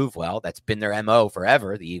can move well. That's been their MO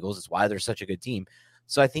forever. The Eagles is why they're such a good team.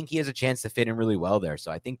 So I think he has a chance to fit in really well there.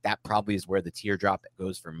 So I think that probably is where the teardrop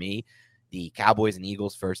goes for me. The Cowboys and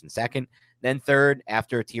Eagles first and second. Then third,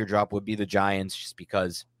 after a teardrop, would be the Giants, just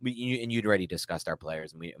because you'd already discussed our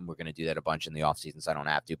players, and we're going to do that a bunch in the offseason, so I don't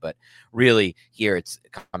have to. But really, here it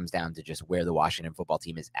comes down to just where the Washington football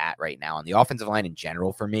team is at right now. On the offensive line in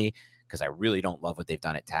general for me, because I really don't love what they've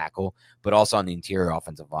done at tackle, but also on the interior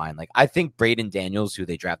offensive line. Like, I think Braden Daniels, who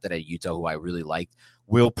they drafted at Utah, who I really liked,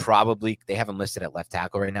 will probably, they have him listed at left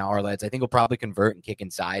tackle right now, our lads. I think he'll probably convert and kick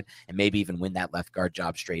inside and maybe even win that left guard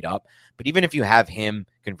job straight up. But even if you have him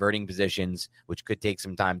converting positions, which could take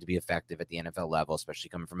some time to be effective at the NFL level, especially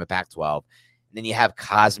coming from a Pac-12, and then you have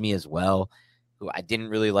Cosme as well, who I didn't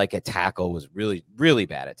really like at tackle, was really, really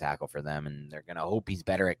bad at tackle for them, and they're going to hope he's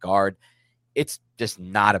better at guard. It's just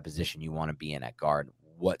not a position you want to be in at guard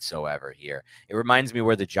whatsoever here. It reminds me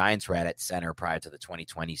where the Giants were at center prior to the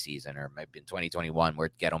 2020 season, or maybe in 2021,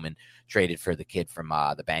 where Gettleman traded for the kid from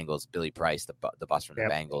the Bengals, Billy Price, the bus from the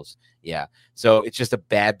Bengals. Yeah. So it's just a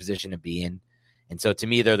bad position to be in. And so to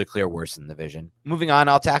me, they're the clear worst in the division. Moving on,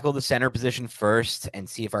 I'll tackle the center position first and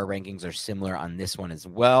see if our rankings are similar on this one as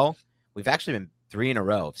well. We've actually been 3 in a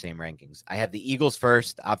row of same rankings. I have the Eagles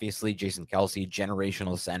first, obviously Jason Kelce,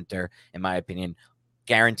 generational center, in my opinion,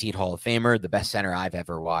 guaranteed Hall of Famer, the best center I've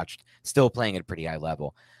ever watched, still playing at a pretty high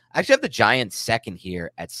level. I actually have the Giants second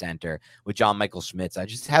here at center with John Michael Schmitz. I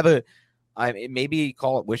just have maybe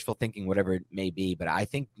call it wishful thinking, whatever it may be, but I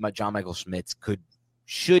think John Michael Schmitz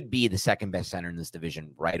should be the second best center in this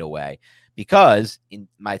division right away, because in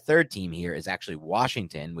my third team here is actually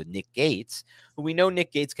Washington with Nick Gates, who we know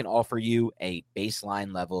Nick Gates can offer you a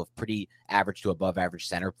baseline level of pretty average to above average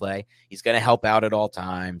center play. He's going to help out at all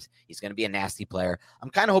times. He's going to be a nasty player. I'm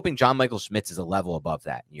kind of hoping John Michael Schmitz is a level above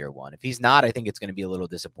that in year one. If he's not, I think it's going to be a little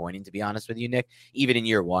disappointing, to be honest with you, Nick, even in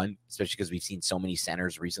year one, especially because we've seen so many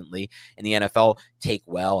centers recently in the NFL take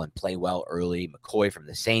well and play well early. McCoy from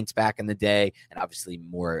the Saints back in the day, and obviously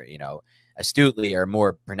more, astutely or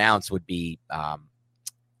more pronounced would be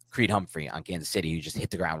Creed Humphrey on Kansas City, who just hit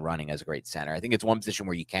the ground running as a great center. I think it's one position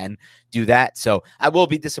where you can do that. So I will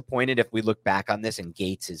be disappointed if we look back on this and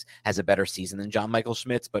Gates has a better season than John Michael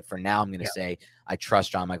Schmitz. But for now, I'm going to say I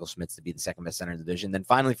trust John Michael Schmitz to be the second best center in the division. Then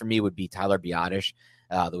finally for me would be Tyler Biadasz,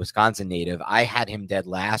 the Wisconsin native. I had him dead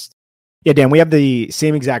last. Yeah, Dan, we have the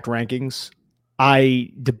same exact rankings. I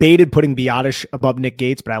debated putting Biotish above Nick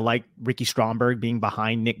Gates, but I like Ricky Stromberg being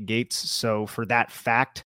behind Nick Gates. So for that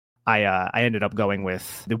fact, I ended up going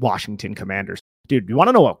with the Washington Commanders. Dude, you want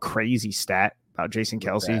to know a crazy stat about Jason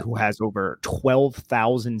Kelce, who has over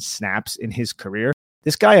 12,000 snaps in his career?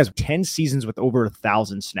 This guy has 10 seasons with over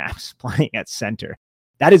 1,000 snaps playing at center.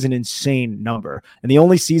 That is an insane number. And the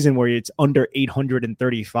only season where it's under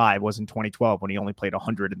 835 was in 2012 when he only played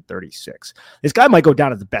 136. This guy might go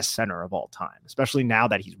down as the best center of all time, especially now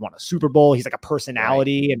that he's won a Super Bowl. He's like a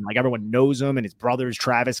personality and like everyone knows him, and his brother's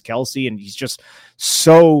Travis Kelce, and he's just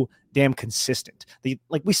so damn consistent.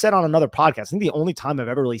 Like we said on another podcast, I think the only time I've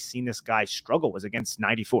ever really seen this guy struggle was against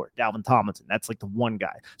 94, Dalvin Tomlinson. That's like the one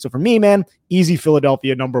guy. So for me, man, easy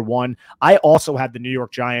Philadelphia number 1. I also had the New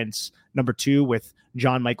York Giants number 2 with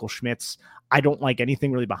John Michael Schmitz. I don't like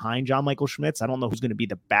anything really behind John Michael Schmitz. I don't know who's going to be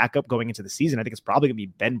the backup going into the season. I think it's probably going to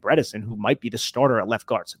be Ben Bredesen, who might be the starter at left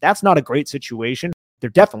guard. So that's not a great situation. There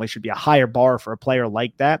definitely should be a higher bar for a player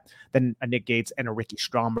like that than a Nick Gates and a Ricky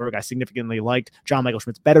Stromberg. I significantly liked John Michael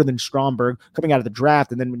Schmitz better than Stromberg coming out of the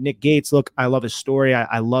draft. And then with Nick Gates, look, I love his story.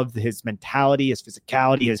 I love his mentality, his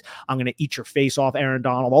physicality, his I'm going to eat your face off, Aaron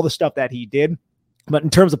Donald, all the stuff that he did. But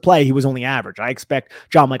in terms of play, he was only average. I expect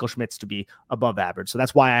John Michael Schmitz to be above average. So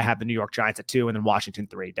that's why I have the New York Giants at 2 and then Washington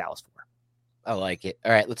 3, Dallas 4. I like it.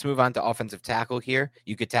 All right, let's move on to offensive tackle here.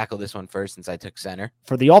 You could tackle this one first since I took center.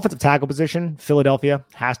 For the offensive tackle position, Philadelphia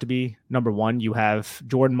has to be number 1. You have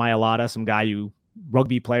Jordan Mailata, some guy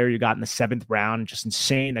rugby player you got in the 7th round. Just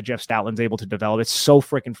insane that Jeff Stoutland's able to develop. It's so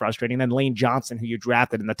freaking frustrating. Then Lane Johnson, who you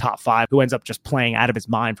drafted in the top 5, who ends up just playing out of his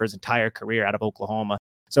mind for his entire career out of Oklahoma.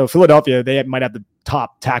 So Philadelphia, they might have the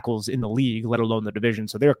top tackles in the league, let alone the division.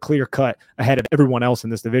 So they're clear cut ahead of everyone else in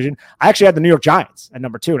this division. I actually had the New York Giants at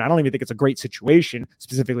number 2, and I don't even think it's a great situation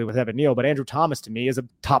specifically with Evan Neal, but Andrew Thomas to me is a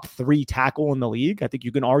top 3 tackle in the league. I think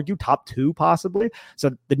you can argue top 2 possibly.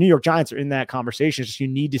 So the New York Giants are in that conversation. It's just you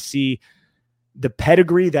need to see the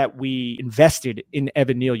pedigree that we invested in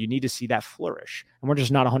Evan Neal. You need to see that flourish. And we're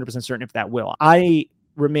just not 100% certain if that will. I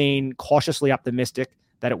remain cautiously optimistic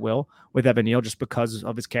that it will with Evan Neal just because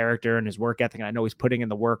of his character and his work ethic. And I know he's putting in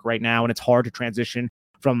the work right now, and it's hard to transition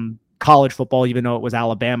from college football, even though it was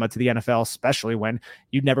Alabama, to the NFL, especially when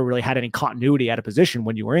you never really had any continuity at a position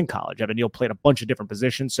when you were in college. Evan Neal played a bunch of different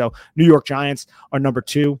positions. So New York Giants are number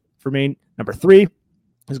 2 for me. Number 3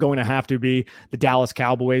 is going to have to be the Dallas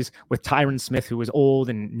Cowboys with Tyron Smith, who is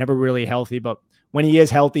old and never really healthy, but when he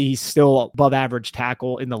is healthy, he's still above average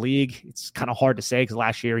tackle in the league. It's kind of hard to say because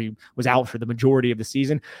last year he was out for the majority of the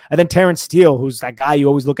season. And then Terrence Steele, who's that guy you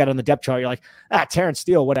always look at on the depth chart. You're like, Terrence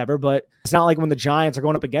Steele, whatever. But it's not like when the Giants are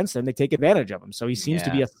going up against him, they take advantage of him. So he seems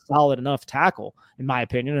to be a solid enough tackle, in my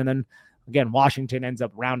opinion. And then again, Washington ends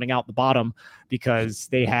up rounding out the bottom because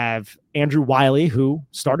they have Andrew Wiley, who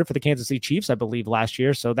started for the Kansas City Chiefs, I believe, last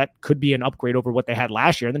year. So that could be an upgrade over what they had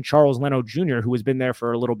last year. And then Charles Leno Jr., who has been there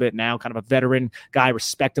for a little bit now, kind of a veteran guy,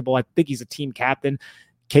 respectable. I think he's a team captain.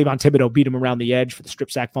 Kayvon Thibodeau beat him around the edge for the strip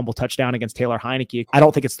sack fumble touchdown against Taylor Heineke. I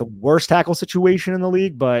don't think it's the worst tackle situation in the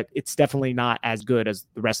league, but it's definitely not as good as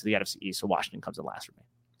the rest of the NFC East. So Washington comes in last for me.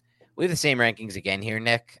 We have the same rankings again here,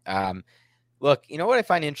 Nick. Look, you know what I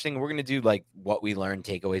find interesting? We're going to do like what we learned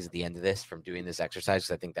takeaways at the end of this from doing this exercise,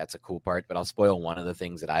 because I think that's a cool part, but I'll spoil one of the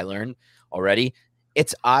things that I learned already.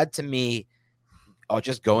 It's odd to me,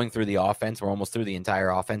 just going through the offense. We're almost through the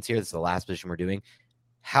entire offense here. This is the last position we're doing.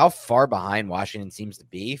 How far behind Washington seems to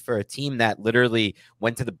be for a team that literally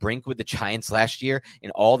went to the brink with the Giants last year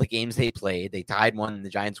in all the games they played. They tied one and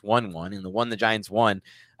the Giants won one. And the one the Giants won,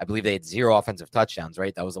 I believe they had 0 offensive touchdowns,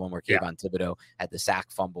 right? That was the one where Kayvon Thibodeau had the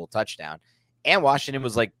sack fumble touchdown. And Washington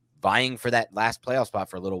was like vying for that last playoff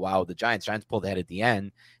spot for a little while with the Giants. Giants pulled ahead at the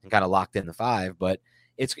end and kind of locked in the 5. But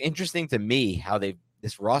it's interesting to me how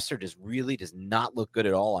this roster does not look good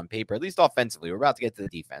at all on paper, at least offensively. We're about to get to the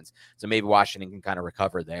defense. So maybe Washington can kind of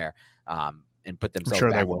recover there and put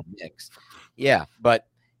themselves back in the mix. Yeah, but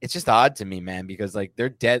it's just odd to me, man, because like they're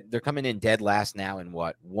dead. They're coming in dead last now in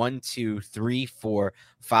what? 1, 2, 3, 4,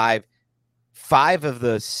 5. 5 of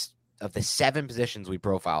the 7 positions we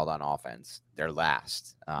profiled on offense, they're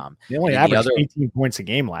last. They only averaged 18 points a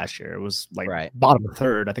game last year. It was like bottom of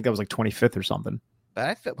 3rd. I think that was like 25th or something. But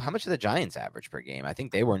I feel, how much did the Giants average per game? I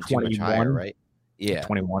think they weren't too much higher, right? Yeah.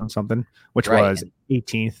 21 something, which was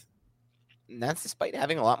 18th. And that's despite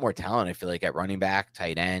having a lot more talent, I feel like, at running back,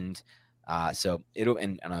 tight end. So it'll,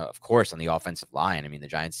 and of course, on the offensive line, I mean, the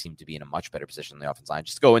Giants seem to be in a much better position on the offensive line.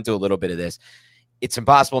 Just to go into a little bit of this. It's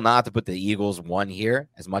impossible not to put the Eagles 1 here.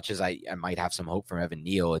 As much as I might have some hope from Evan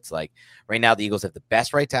Neal, it's like right now the Eagles have the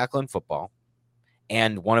best right tackle in football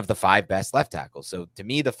and one of the 5 best left tackles. So to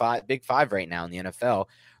me, the big 5 right now in the NFL, or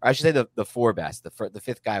I should say the 4 best. The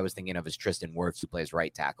 5th guy I was thinking of is Tristan Wirfs, who plays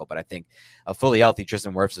right tackle. But I think a fully healthy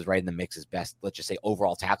Tristan Wirfs is right in the mix as best, let's just say,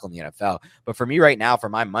 overall tackle in the NFL. But for me right now, for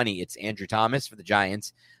my money, it's Andrew Thomas for the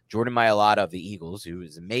Giants, Jordan Mailata of the Eagles, who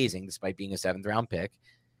is amazing despite being a 7th-round pick,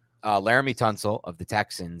 Laramie Tunsil of the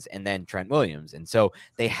Texans, and then Trent Williams. And so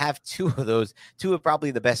they have 2 of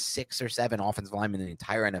probably the best 6 or 7 offensive linemen in the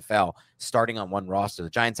entire NFL starting on one roster. The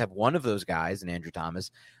Giants have one of those guys in Andrew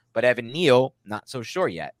Thomas, but Evan Neal, not so sure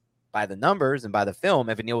yet. By the numbers and by the film,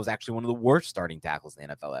 Evan Neal was actually one of the worst starting tackles in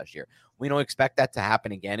the NFL last year. We don't expect that to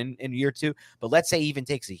happen again in year 2, but let's say he even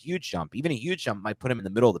takes a huge jump. Even a huge jump might put him in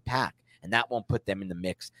the middle of the pack, and that won't put them in the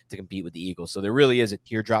mix to compete with the Eagles. So there really is a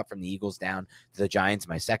teardrop from the Eagles down to the Giants,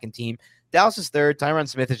 my second team. Dallas is 3rd. Tyron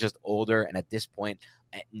Smith is just older, and at this point,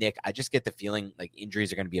 Nick, I just get the feeling like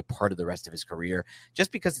injuries are going to be a part of the rest of his career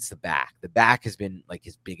just because it's the back. The back has been like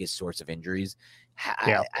his biggest source of injuries.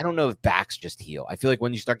 I don't know if backs just heal. I feel like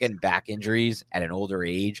when you start getting back injuries at an older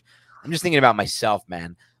age, I'm just thinking about myself,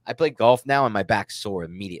 man. I play golf now, and my back's sore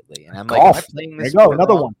immediately. And I'm like, am I playing this? There you go,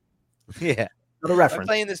 another one. Yeah. Another reference. I'm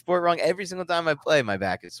playing this sport wrong. Every single time I play, my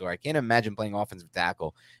back is sore. I can't imagine playing offensive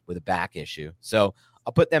tackle with a back issue. So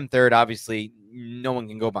I'll put them 3rd. Obviously, no one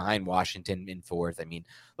can go behind Washington in 4th. I mean,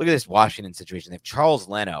 look at this Washington situation. They have Charles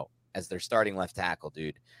Leno as their starting left tackle,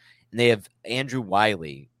 dude. And they have Andrew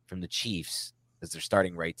Wiley from the Chiefs as their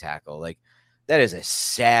starting right tackle. Like, that is a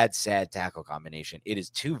sad, sad tackle combination. It is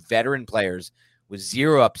 2 veteran players with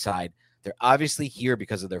 0 upside. They're obviously here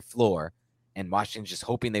because of their floor. And Washington's just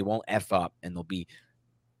hoping they won't F up and they'll be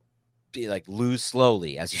like lose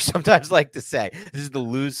slowly, as you sometimes like to say. This is the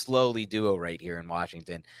lose slowly duo right here in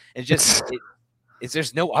Washington. It's just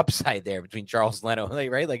there's no upside there between Charles Leno,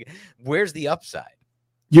 right? Like, where's the upside?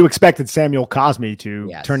 You expected Samuel Cosmi to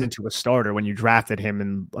turn into a starter when you drafted him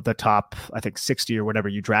in the top, I think 60 or whatever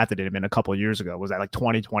you drafted him in a couple of years ago. Was that like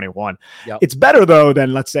 2021? Yep. It's better though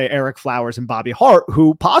than, let's say, Eric Flowers and Bobby Hart,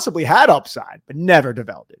 who possibly had upside but never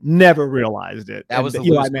developed it, never realized it. That was the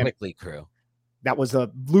lose quickly crew. That was a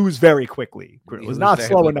lose very quickly crew. It was not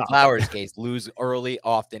slow enough. Flowers' case, lose early,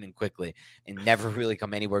 often, and quickly, and never really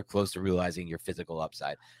come anywhere close to realizing your physical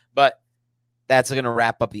upside. But that's going to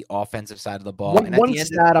wrap up the offensive side of the ball. One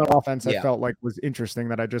stat on offense I felt like was interesting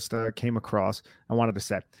that I just came across. I wanted to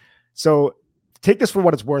say. So take this for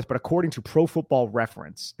what it's worth, but according to Pro Football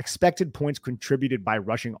Reference, expected points contributed by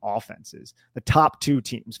rushing offenses, the top 2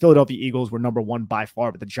 teams, Philadelphia Eagles were number 1 by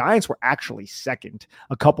far, but the Giants were actually 2nd,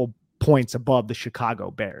 a couple points above the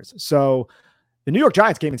Chicago Bears. So the New York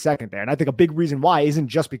Giants came in 2nd there. And I think a big reason why isn't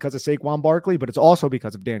just because of Saquon Barkley, but it's also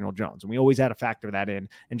because of Daniel Jones. And we always had to factor that in.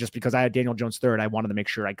 And just because I had Daniel Jones 3rd, I wanted to make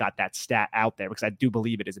sure I got that stat out there because I do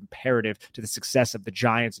believe it is imperative to the success of the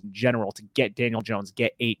Giants in general to get Daniel Jones,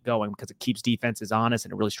 get 8 going, because it keeps defenses honest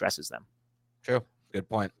and it really stresses them. True. Good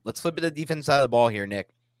point. Let's flip to the defense side of the ball here, Nick.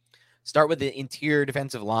 Start with the interior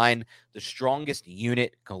defensive line, the strongest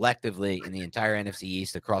unit collectively in the entire NFC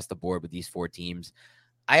East across the board with these 4 teams.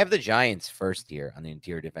 I have the Giants 1st here on the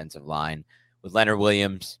interior defensive line with Leonard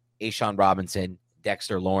Williams, A'Shaun Robinson,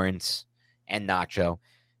 Dexter Lawrence, and Nacho.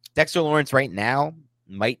 Dexter Lawrence right now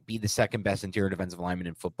might be the 2nd best interior defensive lineman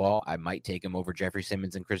in football. I might take him over Jeffrey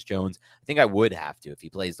Simmons and Chris Jones. I think I would have to if he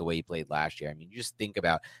plays the way he played last year. I mean, you just think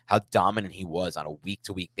about how dominant he was on a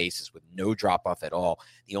week-to-week basis with no drop-off at all.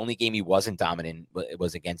 The only game he wasn't dominant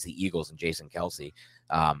was against the Eagles and Jason Kelce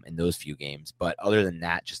in those few games. But other than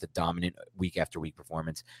that, just a dominant week-after-week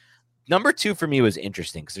performance. Number 2 for me was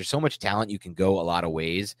interesting because there's so much talent you can go a lot of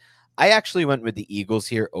ways. I actually went with the Eagles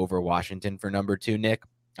here over Washington for number 2, Nick.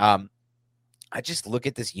 I just look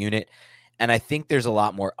at this unit, and I think there's a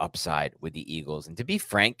lot more upside with the Eagles. And to be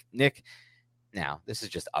frank, Nick, now this is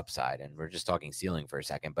just upside, and we're just talking ceiling for a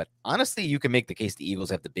second. But honestly, you can make the case the Eagles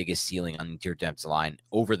have the biggest ceiling on the interior defensive line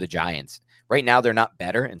over the Giants. Right now, they're not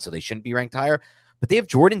better, and so they shouldn't be ranked higher. But they have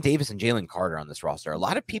Jordan Davis and Jalen Carter on this roster. A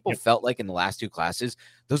lot of people felt like in the last 2 classes,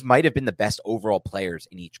 those might have been the best overall players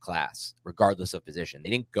in each class, regardless of position.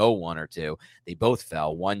 They didn't go 1 or 2. They both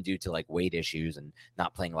fell, one due to like weight issues and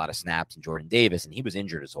not playing a lot of snaps, and Jordan Davis, and he was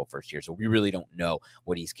injured his whole first year. So we really don't know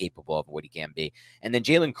what he's capable of, what he can be. And then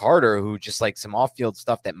Jalen Carter, who just like some off-field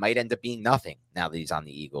stuff that might end up being nothing now that he's on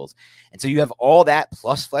the Eagles. And so you have all that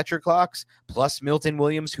plus Fletcher Cox, plus Milton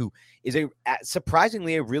Williams, who is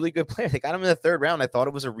surprisingly a really good player. They got him in the 3rd round. I thought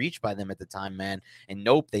it was a reach by them at the time, man. And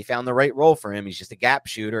nope, they found the right role for him. He's just a gap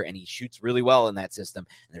shooter, and he shoots really well in that system.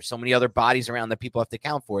 And there's so many other bodies around that people have to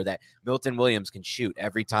account for that Milton Williams can shoot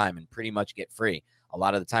every time and pretty much get free. a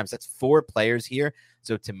lot of the times. That's 4 players here.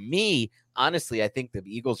 So to me, honestly, I think the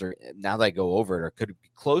Eagles are, now that I go over it, or could be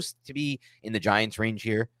close to be in the Giants range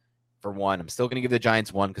here. For one, I'm still going to give the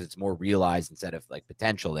Giants 1 because it's more realized instead of like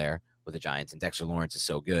potential there with the Giants, and Dexter Lawrence is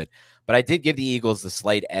so good. But I did give the Eagles the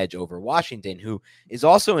slight edge over Washington, who is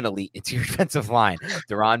also an elite interior defensive line.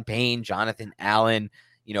 Deron Payne, Jonathan Allen,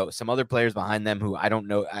 some other players behind them who I don't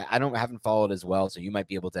know. I haven't followed as well. So you might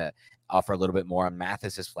be able to offer a little bit more on.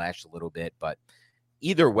 Mathis has flashed a little bit, but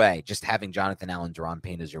either way, just having Jonathan Allen, Deron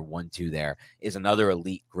Payne as your 1-2 there is another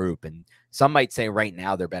elite group. And some might say right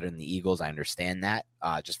now they're better than the Eagles. I understand that.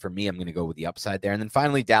 Just for me, I'm going to go with the upside there. And then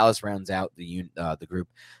finally, Dallas rounds out the group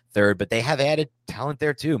third, but they have added talent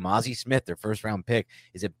there too. Mozzie Smith, their first-round pick,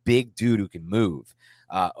 is a big dude who can move.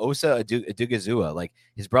 Osa Adugazua, like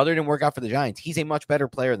his brother didn't work out for the Giants. He's a much better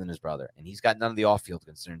player than his brother, and he's got none of the off-field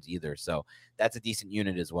concerns either. So that's a decent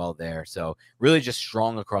unit as well there. So really just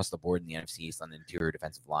strong across the board in the NFC East on the interior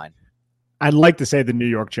defensive line. I'd like to say the New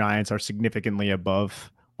York Giants are significantly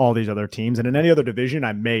above all these other teams. And in any other division,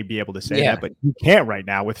 I may be able to say that, but you can't right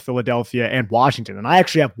now with Philadelphia and Washington. And I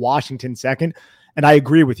actually have Washington second. And I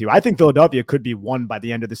agree with you. I think Philadelphia could be won by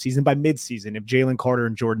the end of the season, by midseason, if Jalen Carter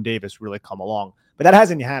and Jordan Davis really come along. But that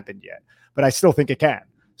hasn't happened yet. But I still think it can.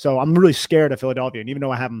 So I'm really scared of Philadelphia. And even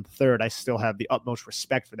though I have them third, I still have the utmost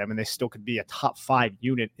respect for them. And they still could be a top 5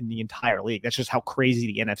 unit in the entire league. That's just how crazy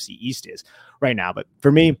the NFC East is right now. But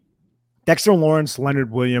for me, Dexter Lawrence,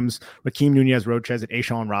 Leonard Williams, Raheem Nunez-Roches, and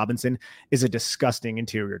Ashawn Robinson is a disgusting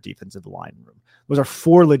interior defensive line room. Those are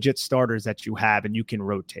 4 legit starters that you have, and you can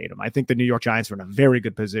rotate them. I think the New York Giants are in a very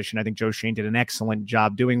good position. I think Joe Schoen did an excellent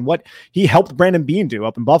job doing what he helped Brandon Beane do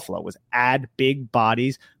up in Buffalo, was add big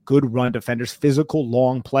bodies, good run defenders, physical,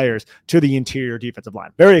 long players to the interior defensive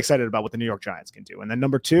line. Very excited about what the New York Giants can do. And then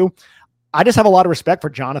number 2, I just have a lot of respect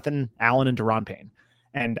for Jonathan Allen and Deron Payne.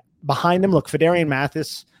 And behind them, look, Fedarian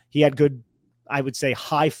Mathis, he had good, I would say,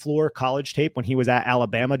 high floor college tape when he was at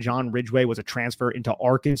Alabama. John Ridgway was a transfer into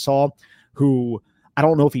Arkansas, who I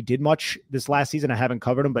don't know if he did much this last season. I haven't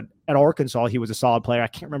covered him, but at Arkansas, he was a solid player. I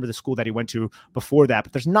can't remember the school that he went to before that,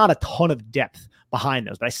 but there's not a ton of depth behind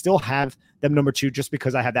those. But I still have them number 2 just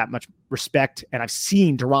because I have that much respect. And I've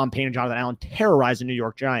seen Deron Payne and Jonathan Allen terrorize the New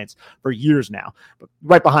York Giants for years now. But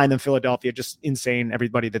right behind them, Philadelphia, just insane.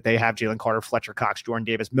 Everybody that they have, Jalen Carter, Fletcher Cox, Jordan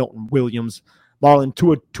Davis, Milton Williams, Marlon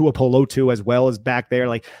Tuapolotu as well as back there.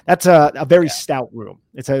 Like that's a very stout room.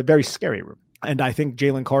 It's a very scary room. And I think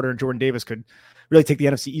Jalen Carter and Jordan Davis could really take the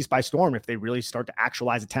NFC East by storm if they really start to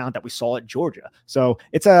actualize the talent that we saw at Georgia. So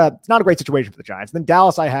it's not a great situation for the Giants. And then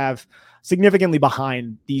Dallas, I have significantly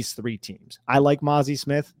behind these 3 teams. I like Mozzie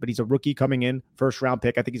Smith, but he's a rookie coming in, first round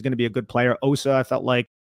pick. I think he's going to be a good player. Osa, I felt like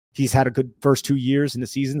he's had a good first 2 years in the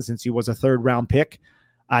season since he was a 3rd round pick.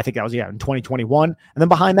 I think that was, in 2021. And then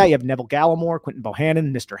behind that, you have Neville Gallimore, Quentin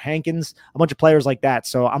Bohannon, Mr. Hankins, a bunch of players like that.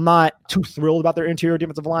 So I'm not too thrilled about their interior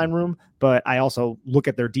defensive line room, but I also look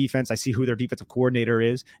at their defense. I see who their defensive coordinator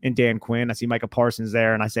is in Dan Quinn. I see Micah Parsons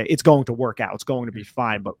there, and I say it's going to work out. It's going to be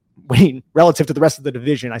fine. But relative to the rest of the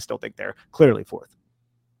division, I still think they're clearly 4th.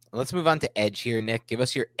 Let's move on to edge here, Nick. Give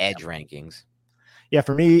us your edge rankings. Yeah,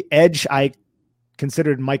 for me, edge, I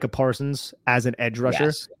considered Micah Parsons as an edge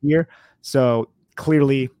rusher here. So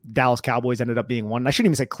clearly, Dallas Cowboys ended up being one. And I shouldn't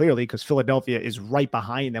even say clearly because Philadelphia is right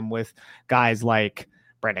behind them with guys like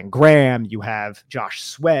Brandon Graham. You have Josh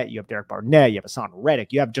Sweat. You have Derek Barnett. You have Hassan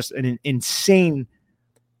Reddick. You have just an insane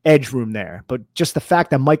edge room there. But just the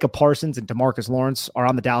fact that Micah Parsons and DeMarcus Lawrence are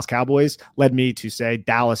on the Dallas Cowboys led me to say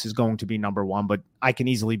Dallas is going to be number 1. But I can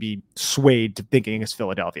easily be swayed to thinking it's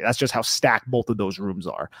Philadelphia. That's just how stacked both of those rooms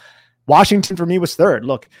are. Washington for me was 3rd.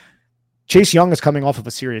 Look, Chase Young is coming off of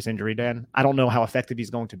a serious injury, Dan. I don't know how effective he's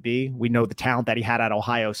going to be. We know the talent that he had at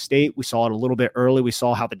Ohio State. We saw it a little bit early. We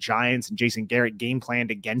saw how the Giants and Jason Garrett game planned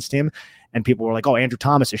against him. And people were like, oh, Andrew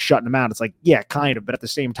Thomas is shutting him out. It's like, yeah, kind of. But at the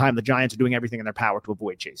same time, the Giants are doing everything in their power to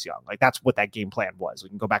avoid Chase Young. Like, that's what that game plan was. We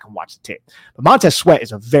can go back and watch the tape. But Montez Sweat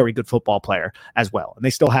is a very good football player as well. And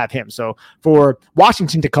they still have him. So for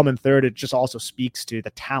Washington to come in 3rd, it just also speaks to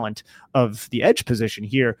the talent of the edge position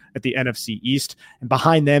here at the NFC East. And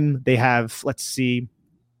behind them, they have, let's see,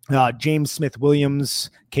 James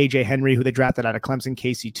Smith-Williams, KJ Henry, who they drafted out of Clemson,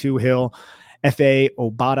 Casey Toohill, F.A.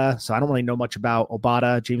 Obata. So I don't really know much about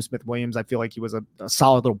Obata. James Smith-Williams, I feel like he was a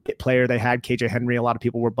solid little bit player. They had KJ Henry, a lot of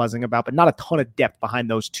people were buzzing about, but not a ton of depth behind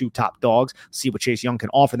those 2 top dogs. See what Chase Young can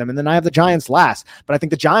offer them. And then I have the Giants last. But I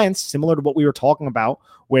think the Giants, similar to what we were talking about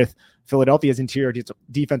with Philadelphia's interior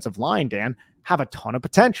defensive line, Dan, have a ton of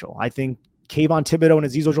potential. I think Kayvon Thibodeau and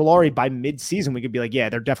Azeez Ojulari, by mid-season, we could be like, yeah,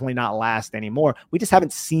 they're definitely not last anymore. We just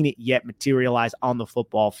haven't seen it yet materialize on the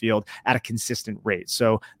football field at a consistent rate.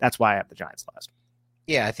 So that's why I have the Giants last.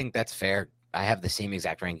 Yeah, I think that's fair. I have the same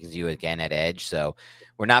exact rankings as you again at edge. So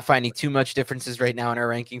we're not finding too much differences right now in our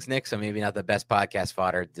rankings, Nick. So maybe not the best podcast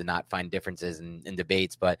fodder to not find differences in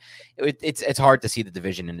debates, but it's hard to see the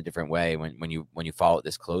division in a different way when you follow it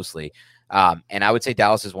this closely. And I would say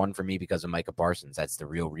Dallas is one for me because of Micah Parsons. That's the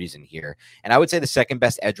real reason here. And I would say the second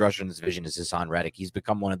best edge rusher in this division is Hassan Reddick. He's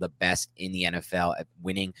become one of the best in the NFL at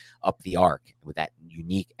winning up the arc with that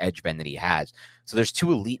unique edge bend that he has. So there's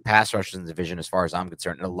two elite pass rushers in the division as far as I'm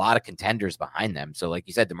concerned, and a lot of contenders behind them. So like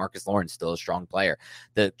you said, DeMarcus Lawrence still a strong player.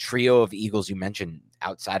 The trio of Eagles you mentioned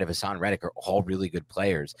outside of Hassan Reddick are all really good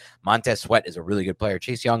players. Montez Sweat is a really good player.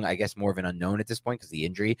 Chase Young, I guess, more of an unknown at this point because of the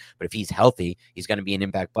injury, but if he's healthy, he's going to be an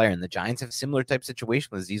impact player. And the Giants have a similar type situation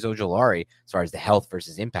with Azeez Ojulari as far as the health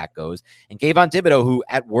versus impact goes. And Kayvon Thibodeau, who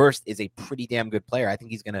at worst is a pretty damn good player. I think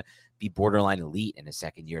he's going to be borderline elite in his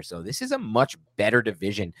second year. So this is a much better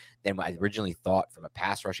division than I originally thought from a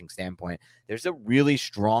pass rushing standpoint. There's a really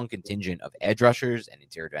strong contingent of edge rushers and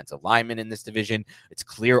interior defensive linemen in this division. It's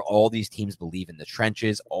clear all these teams believe in the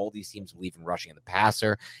trenches. All these teams believe in rushing the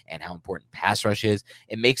passer and how important pass rush is.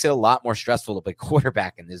 It makes it a lot more stressful to play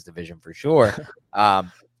quarterback in this division for sure.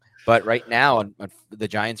 But right now, the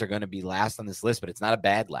Giants are going to be last on this list, but it's not a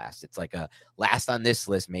bad last. It's like a last on this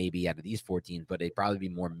list maybe out of these 4 teams, but they'd probably be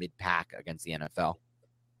more mid-pack against the NFL.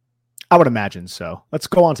 I would imagine so. Let's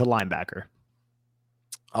go on to linebacker.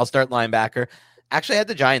 I'll start linebacker. Actually, I had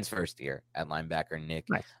the Giants first here at linebacker, Nick.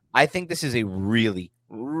 Nice. I think this is a really,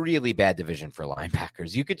 really bad division for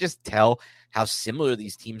linebackers. You could just tell how similar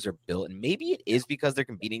these teams are built. And maybe it is because they're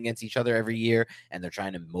competing against each other every year and they're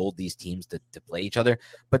trying to mold these teams to play each other.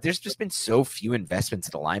 But there's just been so few investments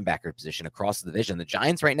at the linebacker position across the division. The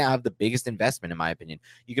Giants right now have the biggest investment, in my opinion.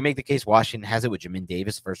 You can make the case Washington has it with Jamin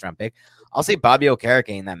Davis, first-round pick. I'll say Bobby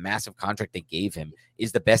Okereke and that massive contract they gave him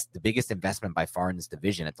is the biggest investment by far in this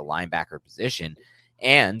division at the linebacker position.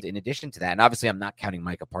 And in addition to that, and obviously I'm not counting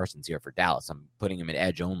Micah Parsons here for Dallas. I'm putting him at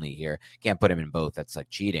edge only here. Can't put him in both. That's like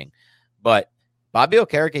cheating. But Bobby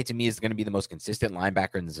Okereke to me is going to be the most consistent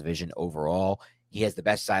linebacker in this division overall. He has the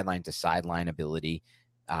best sideline to sideline ability.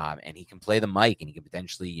 And he can play the mic and he can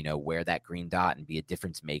potentially, wear that green dot and be a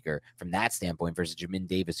difference maker from that standpoint versus Jamin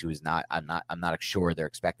Davis, who is not, I'm not sure they're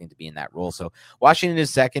expecting to be in that role. So Washington is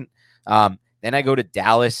second. Then I go to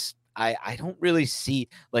Dallas. I don't really see,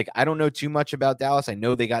 I don't know too much about Dallas. I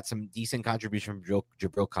know they got some decent contribution from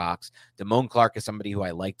Jabril Cox. Damone Clark is somebody who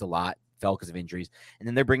I liked a lot, fell because of injuries. And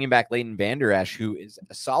then they're bringing back Leighton Vander Esch, who is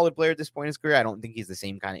a solid player at this point in his career. I don't think he's the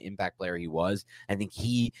same kind of impact player he was. I think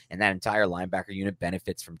he and that entire linebacker unit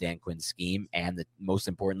benefits from Dan Quinn's scheme and most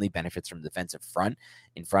importantly benefits from the defensive front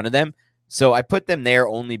in front of them. So I put them there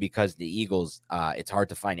only because the Eagles, it's hard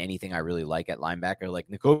to find anything I really like at linebacker. Like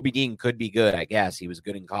Nakobe Dean could be good, I guess. He was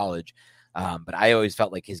good in college. But I always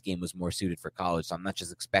felt like his game was more suited for college. So I'm not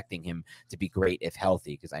just expecting him to be great if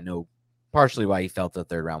healthy, because I know partially why he felt the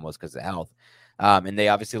third round was because of health. And they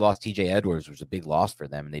obviously lost TJ Edwards, which was a big loss for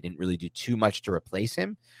them. And they didn't really do too much to replace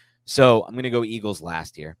him. So I'm going to go Eagles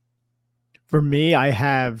last here. For me, I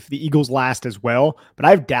have the Eagles last as well, but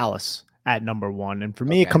I have Dallas at number 1. And for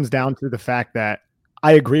me, It comes down to the fact that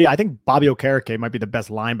I agree. I think Bobby Okereke might be the best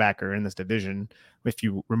linebacker in this division if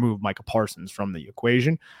you remove Micah Parsons from the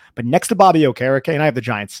equation. But next to Bobby Okereke, and I have the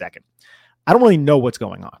Giants second, I don't really know what's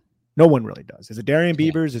going on. No one really does. Is it Darian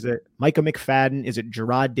Beavers? Is it Micah McFadden? Is it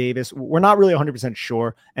Gerard Davis? We're not really 100%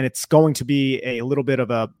 sure. And it's going to be a little bit of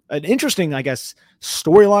an interesting, I guess,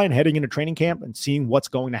 storyline heading into training camp and seeing what's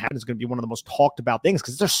going to happen. Is going to be one of the most talked about things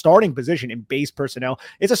because it's a starting position in base personnel.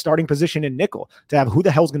 It's a starting position in nickel to have who the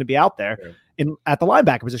hell's going to be out there at the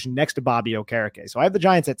linebacker position next to Bobby Okereke. So I have the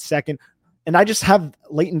Giants at second. And I just have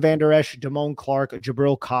Leighton Vander Esch, Damone Clark,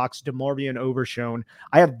 Jabril Cox, DeMarvion Overshone.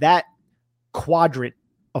 I have that quadrant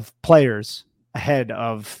of players ahead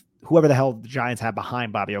of whoever the hell the Giants have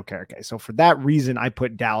behind Bobby Okereke. So for that reason, I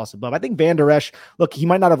put Dallas above. I think Vander Esch, look, he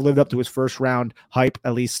might not have lived up to his first round hype,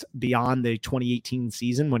 at least beyond the 2018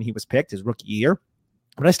 season when he was picked, his rookie year.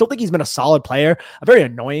 But I still think he's been a solid player, a very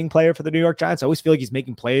annoying player for the New York Giants. I always feel like he's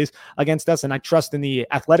making plays against us, and I trust in the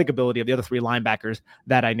athletic ability of the other 3 linebackers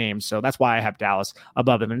that I named. So that's why I have Dallas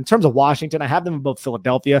above him. And in terms of Washington, I have them above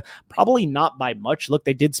Philadelphia, probably not by much. Look,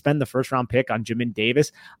 they did spend the first-round pick on Jamin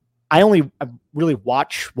Davis. I really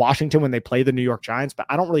watch Washington when they play the New York Giants, but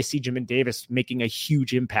I don't really see Jamin Davis making a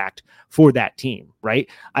huge impact for that team, right?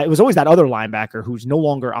 It was always that other linebacker who's no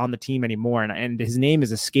longer on the team anymore, and his name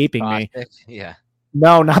is escaping me. Yeah.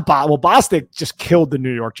 No, not Bostic just killed the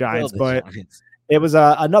New York Giants, but it was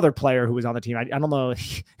another player who was on the team. I don't know.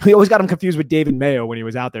 We always got him confused with David Mayo when he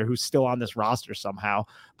was out there, who's still on this roster somehow.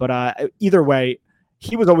 But either way,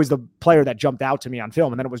 he was always the player that jumped out to me on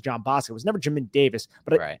film. And then it was John Bosco. It was never Jamin Davis.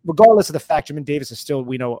 But Right. regardless of the fact, Jamin Davis is still,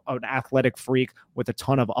 we know, an athletic freak with a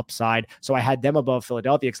ton of upside. So I had them above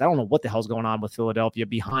Philadelphia because I don't know what the hell's going on with Philadelphia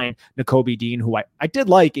behind Nakobe Dean, who I did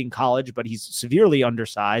like in college, but he's severely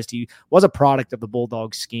undersized. He was a product of the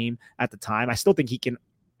Bulldog scheme at the time. I still think he can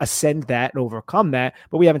ascend that and overcome that,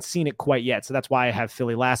 but we haven't seen it quite yet. So that's why I have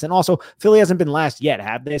Philly last. And also, Philly hasn't been last yet,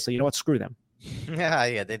 have they? So you know what? Screw them.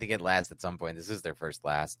 Yeah, they did get last at some point. This is their first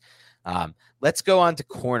last. Let's go on to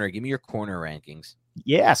corner. Give me your corner rankings.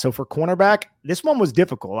 Yeah, so for cornerback, this one was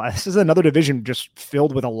difficult. This is another division just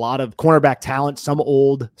filled with a lot of cornerback talent, some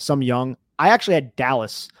old, some young. I actually had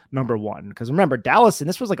Dallas number one because remember, Dallas, and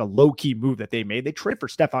this was like a low-key move that they made. They traded for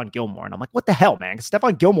Stephon Gilmore, and I'm like, what the hell, man? Because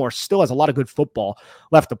Stephon Gilmore still has a lot of good football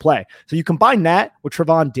left to play. So you combine that with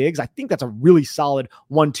Trevon Diggs, I think that's a really solid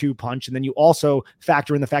 1-2 punch. And then you also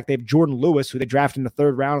factor in the fact they have Jordan Lewis, who they drafted in the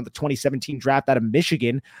third round of the 2017 draft out of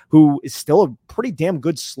Michigan, who is still a pretty damn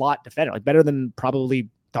good slot defender, like better than probably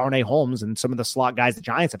Darnay Holmes and some of the slot guys the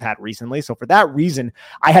Giants have had recently. So for that reason,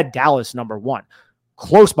 I had Dallas number one.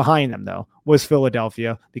 Close behind them, though, was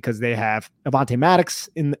Philadelphia because they have Avonte Maddox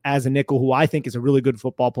as a nickel, who I think is a really good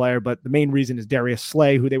football player. But the main reason is Darius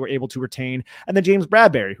Slay, who they were able to retain, and then James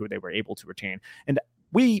Bradbury, who they were able to retain. And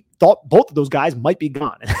we thought both of those guys might be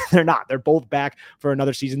gone. They're not. They're both back for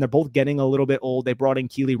another season. They're both getting a little bit old. They brought in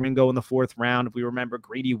Keely Ringo in the fourth round. If we remember,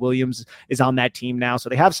 Grady Williams is on that team now. So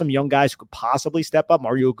they have some young guys who could possibly step up,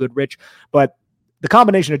 Mario Goodrich. But the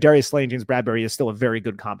combination of Darius Slay and James Bradbury is still a very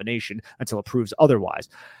good combination until it proves otherwise.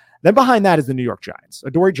 Then behind that is the New York Giants.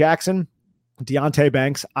 Adoree Jackson, Deonte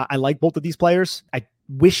Banks. I like both of these players. I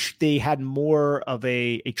wish they had more of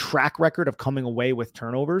a track record of coming away with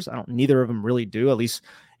turnovers. Neither of them really do, at least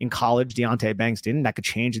in college. Deonte Banks didn't. That could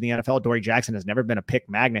change in the NFL. Adoree Jackson has never been a pick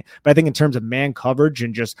magnet. But I think in terms of man coverage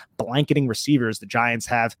and just blanketing receivers, the Giants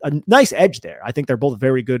have a nice edge there. I think they're both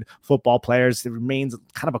very good football players. It remains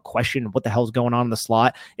kind of a question of what the hell's going on in the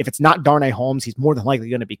slot. If it's not Darnay Holmes, he's more than likely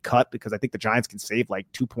going to be cut because I think the Giants can save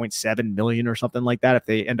like $2.7 million or something like that if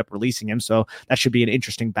they end up releasing him. So that should be an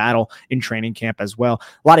interesting battle in training camp as well.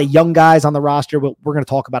 A lot of young guys on the roster. We're going to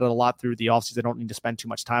talk about it a lot through the offseason. I don't need to spend too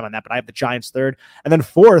much time on that, but I have the Giants third. And then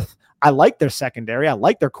fourth, I like their secondary. I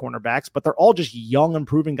like their cornerbacks, but they're all just young,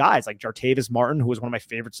 improving guys like Jartavis Martin, who was one of my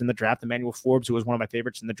favorites in the draft, Emmanuel Forbes, who was one of my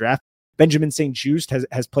favorites in the draft. Benjamin St-Juste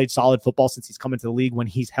has played solid football since he's come into the league when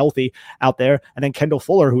he's healthy out there. And then Kendall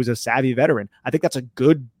Fuller, who's a savvy veteran. I think that's a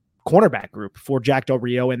good cornerback group for Jack Del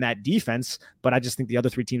Rio in that defense, but I just think the other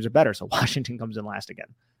three teams are better. So Washington comes in last again.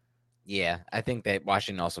 Yeah, I think that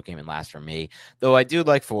Washington also came in last for me, though I do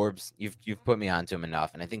like Forbes. You've put me onto him enough,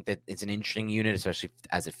 and I think that it's an interesting unit, especially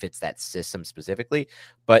as it fits that system specifically.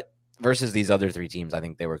 But versus these other three teams, I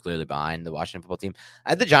think they were clearly behind the Washington football team. I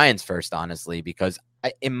had the Giants first, honestly, because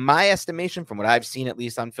in my estimation, from what I've seen, at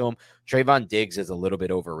least on film, Trevon Diggs is a little bit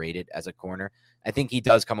overrated as a corner. I think he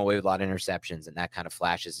does come away with a lot of interceptions, and that kind of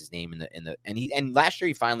flashes his name and last year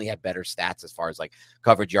he finally had better stats as far as like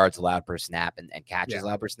coverage yards allowed per snap and catches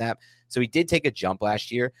allowed per snap. So he did take a jump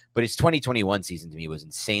last year, but his 2021 season to me was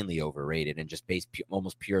insanely overrated and just based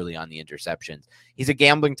almost purely on the interceptions. He's a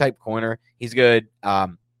gambling type corner. He's good.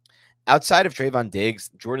 Outside of Trevon Diggs,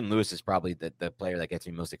 Jordan Lewis is probably the player that gets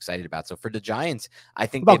me most excited about. So for the Giants, I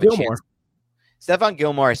think they have a chance. Stephon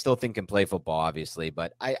Gilmore, I still think can play football, obviously,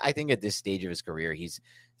 but I think at this stage of his career,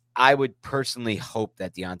 I would personally hope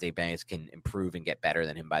that Deonte Banks can improve and get better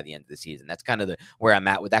than him by the end of the season. That's kind of where I'm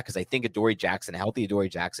at with that because I think Adoree Jackson, healthy Adoree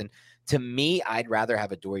Jackson, to me, I'd rather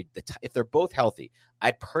have Adoree. If they're both healthy,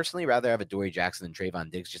 I'd personally rather have Adoree Jackson than Trevon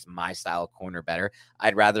Diggs, just my style of corner better.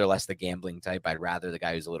 I'd rather less the gambling type. I'd rather the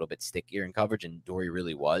guy who's a little bit stickier in coverage, and Adoree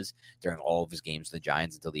really was during all of his games with the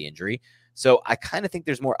Giants until the injury. So I kind of think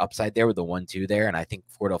there's more upside there with the 1-2 there, and I think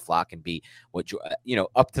Cordell Flott can be what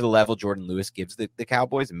up to the level Jordan Lewis gives the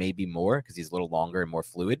Cowboys, maybe more because he's a little longer and more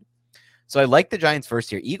fluid. So I like the Giants first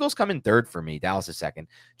here. Eagles come in third for me, Dallas is second,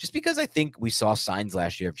 just because I think we saw signs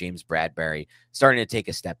last year of James Bradbury starting to take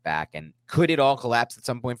a step back. And could it all collapse at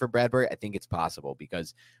some point for Bradbury? I think it's possible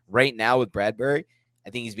because right now with Bradbury, I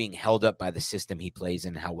think he's being held up by the system he plays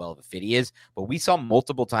in and how well of a fit he is. But we saw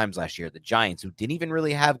multiple times last year the Giants, who didn't even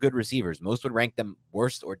really have good receivers, most would rank them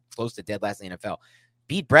worst or close to dead last in the NFL,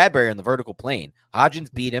 beat Bradbury on the vertical plane.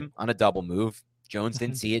 Hodgins beat him on a double move. Jones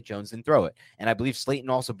didn't see it. Jones didn't throw it. And I believe Slayton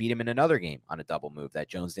also beat him in another game on a double move that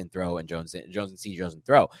Jones didn't throw and Jones didn't see, Jones didn't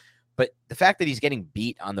throw. But the fact that he's getting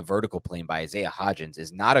beat on the vertical plane by Isaiah Hodgins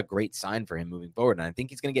is not a great sign for him moving forward. And I think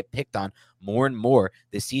he's going to get picked on more and more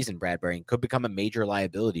this season, Bradbury, and could become a major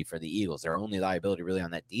liability for the Eagles. Their only liability really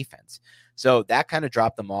on that defense. So that kind of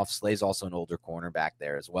dropped them off. Slay's also an older cornerback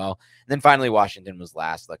there as well. And then finally, Washington was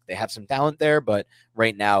last. Look, they have some talent there, but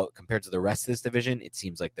right now, compared to the rest of this division, it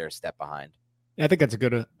seems like they're a step behind. I think that's a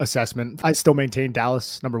good assessment. I still maintain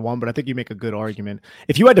Dallas number one, but I think you make a good argument.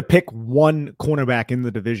 If you had to pick one cornerback in the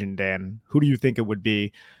division, Dan, who do you think it would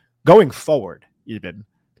be going forward even?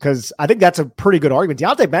 Because I think that's a pretty good argument.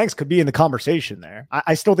 Deontay Banks could be in the conversation there.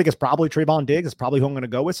 I still think it's probably Trayvon Diggs. It's probably who I'm going to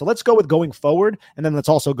go with. So let's go with going forward, and then let's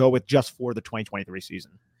also go with just for the 2023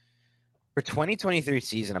 season. For 2023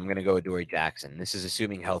 season, I'm going to go with Dory Jackson. This is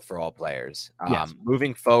assuming health for all players. Yes.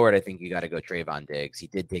 Moving forward, I think you got to go Trayvon Diggs. He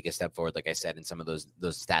did take a step forward, like I said, in some of those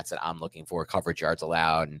stats that I'm looking for, coverage yards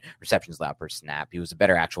allowed and receptions allowed per snap. He was a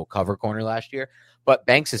better actual cover corner last year, but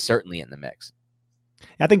Banks is certainly in the mix.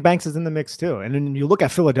 I think Banks is in the mix too. And then you look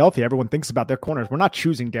at Philadelphia, everyone thinks about their corners. We're not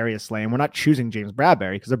choosing Darius Slay and we're not choosing James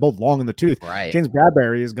Bradbury because they're both long in the tooth. Right. James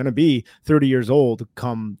Bradbury is going to be 30 years old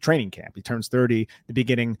come training camp. He turns 30 the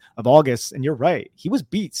beginning of August. And you're right. He was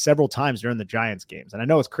beat several times during the Giants games. And I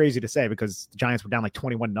know it's crazy to say because the Giants were down like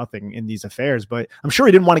 21-0 in these affairs, but I'm sure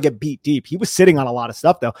he didn't want to get beat deep. He was sitting on a lot of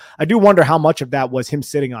stuff though. I do wonder how much of that was him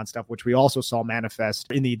sitting on stuff, which we also saw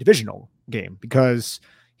manifest in the divisional game because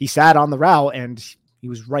he sat on the route and he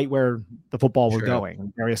was right where the football was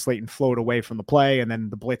going. Darius Slayton flowed away from the play, and then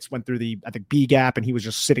the blitz went through the, I think, B gap, and he was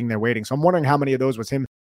just sitting there waiting. So I'm wondering how many of those was him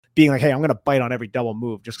being like, hey, I'm going to bite on every double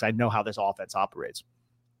move just because I know how this offense operates.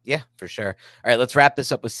 Yeah, for sure. All right, let's wrap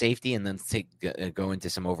this up with safety and then go into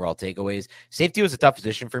some overall takeaways. Safety was a tough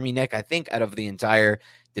position for me, Nick. I think out of the entire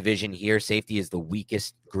division here, safety is the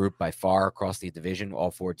weakest group by far across the division, all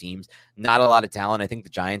four teams. Not a lot of talent. I think the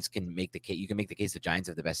Giants can make the case. You can make the case the Giants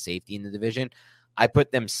have the best safety in the division. I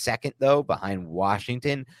put them second, though, behind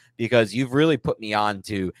Washington because you've really put me on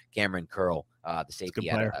to Cameron Curl, the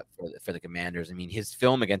safety for the Commanders. I mean, his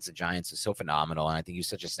film against the Giants is so phenomenal, and I think he's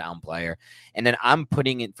such a sound player. And then I'm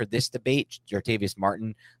putting in for this debate, Jartavius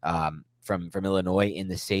Martin from Illinois in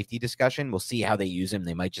the safety discussion. We'll see how they use him.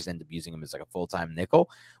 They might just end up using him as like a full-time nickel,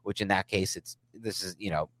 which in that case, it's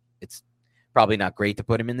probably not great to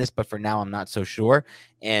put him in this, but for now, I'm not so sure.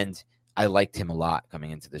 And I liked him a lot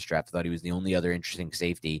coming into this draft. I thought he was the only other interesting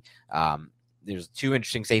safety. There's two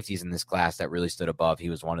interesting safeties in this class that really stood above. He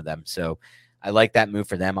was one of them. So I like that move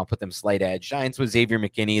for them. I'll put them slight edge. Giants with Xavier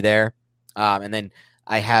McKinney there. And then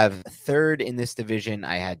I have third in this division.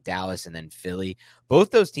 I had Dallas and then Philly.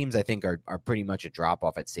 Both those teams, I think, are pretty much a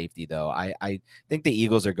drop-off at safety, though. I think the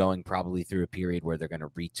Eagles are going probably through a period where they're going to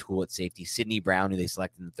retool at safety. Sidney Brown, who they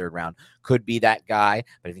selected in the third round, could be that guy,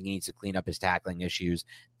 but I think he needs to clean up his tackling issues.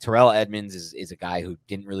 Terrell Edmonds is a guy who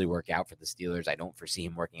didn't really work out for the Steelers. I don't foresee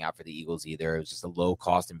him working out for the Eagles either. It was just a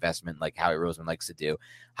low-cost investment like Howie Roseman likes to do.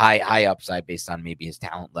 High upside based on maybe his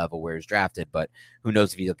talent level where he's drafted, but who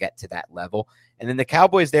knows if he'll get to that level. And then the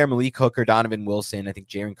Cowboys there, Malik Hooker, Donovan Wilson. I think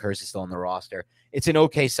Jaron Kearse is still on the roster. It's an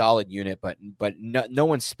okay, solid unit, but no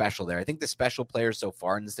one's special there. I think the special players so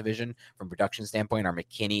far in this division from production standpoint are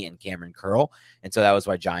McKinney and Cameron Curl. And so that was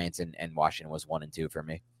why Giants and Washington was 1 and 2 for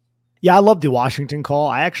me. Yeah, I love the Washington call.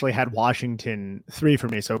 I actually had Washington 3 for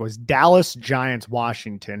me. So it was Dallas, Giants,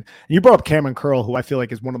 Washington. And you brought up Cameron Curl, who I feel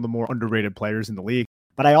like is one of the more underrated players in the league.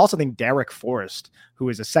 But I also think Derek Forrest, who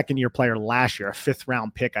is a second-year player last year, a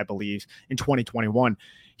fifth-round pick, I believe, in 2021.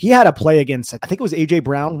 He had a play against, I think it was A.J.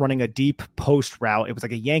 Brown running a deep post route. It was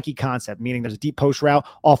like a Yankee concept, meaning there's a deep post route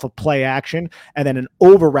off of play action and then an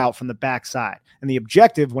over route from the backside. And the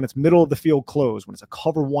objective when it's middle of the field close, when it's a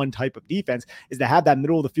cover one type of defense, is to have that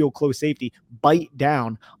middle of the field close safety bite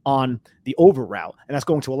down on the over route. And that's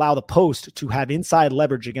going to allow the post to have inside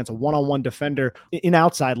leverage against a one-on-one defender in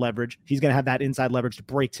outside leverage. He's going to have that inside leverage to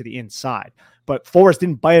break to the inside. But Forrest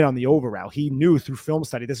didn't bite on the over route. He knew through film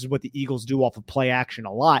study this is what the Eagles do off of play action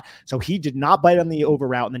a lot. So he did not bite on the over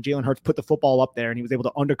route. And then Jalen Hurts put the football up there and he was able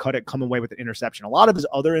to undercut it, come away with an interception. A lot of his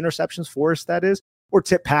other interceptions, Forrest, that is, or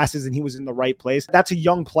tip passes, and he was in the right place. That's a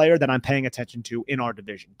young player that I'm paying attention to in our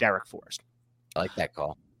division, Derek Forrest. I like that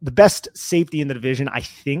call. The best safety in the division, I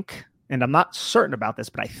think, and I'm not certain about this,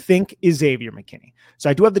 but I think is Xavier McKinney. So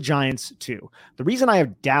I do have the Giants too. The reason I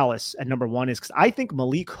have Dallas at number 1 is because I think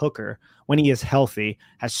Malik Hooker, when he is healthy,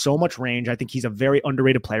 has so much range. I think he's a very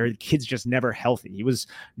underrated player. The kid's just never healthy. He was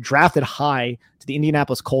drafted high to the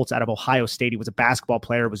Indianapolis Colts out of Ohio State. He was a basketball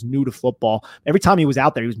player, was new to football. Every time he was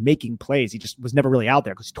out there, he was making plays. He just was never really out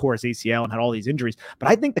there because he tore his ACL and had all these injuries. But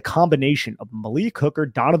I think the combination of Malik Hooker,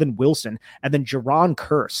 Donovan Wilson, and then Jaron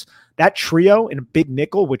Kearse, that trio in a big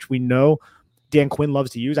nickel, which we know Dan Quinn loves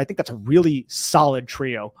to use. I think that's a really solid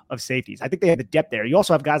trio of safeties. I think they have the depth there. You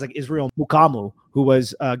also have guys like Israel Mukamu, who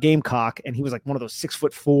was a Gamecock, and he was like one of those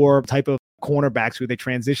 6'4" type of cornerbacks who they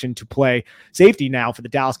transitioned to play safety now for the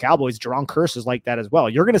Dallas Cowboys. Jerron Kearse is like that as well.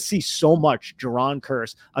 You're going to see so much Jerron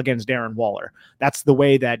Kearse against Darren Waller. That's the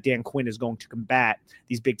way that Dan Quinn is going to combat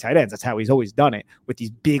these big tight ends. That's how he's always done it with these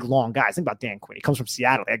big, long guys. Think about Dan Quinn. He comes from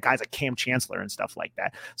Seattle. They had guys like Cam Chancellor and stuff like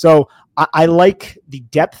that. So I like the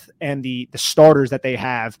depth and the starters that they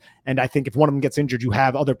have. And I think if one of them gets injured, you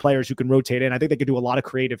have other players who can rotate in. I think they could do a lot of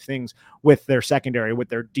creative things with their secondary, with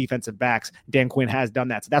their defensive backs. Dan Quinn has done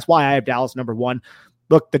that. So that's why I have Dallas number one.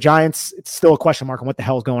 Look, the Giants, it's still a question mark on what the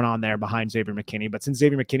hell is going on there behind Xavier McKinney. But since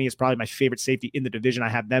Xavier McKinney is probably my favorite safety in the division, I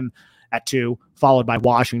have them at 2, followed by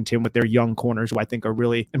Washington with their young corners, who I think are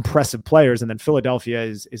really impressive players. And then Philadelphia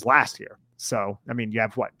is last here. So, I mean, you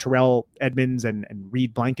have Terrell Edmonds and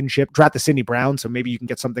Reed Blankenship. Draft the Sidney Brown, so maybe you can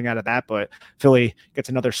get something out of that. But Philly gets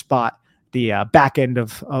another spot, the back end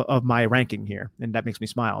of my ranking here. And that makes me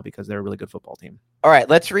smile because they're a really good football team. All right,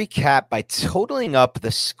 let's recap by totaling up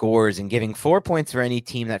the scores and giving 4 points for any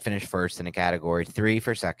team that finished first in a category, 3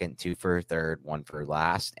 for second, 2 for third, 1 for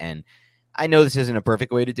last. And I know this isn't a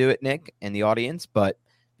perfect way to do it, Nick, and the audience, but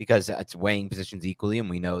because it's weighing positions equally, and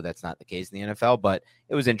we know that's not the case in the NFL, but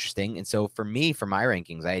it was interesting. And so for me, for my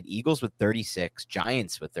rankings, I had Eagles with 36,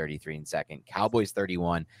 Giants with 33 in second, Cowboys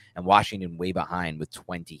 31, and Washington way behind with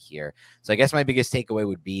 20 here. So I guess my biggest takeaway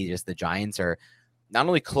would be just the Giants are not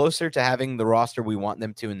only closer to having the roster we want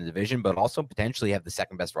them to in the division, but also potentially have the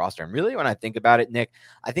second best roster. And really, when I think about it, Nick,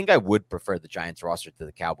 I think I would prefer the Giants roster to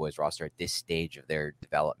the Cowboys roster at this stage of their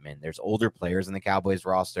development. There's older players in the Cowboys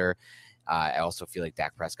roster. I also feel like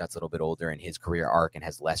Dak Prescott's a little bit older in his career arc and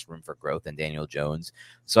has less room for growth than Daniel Jones.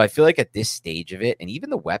 So I feel like at this stage of it, and even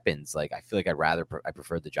the weapons, like I feel like I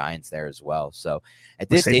prefer the Giants there as well. So at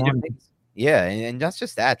this stage of things, yeah, and not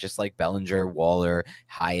just that, just like Bellinger, Waller,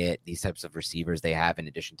 Hyatt, these types of receivers they have, in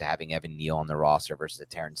addition to having Evan Neal on the roster versus a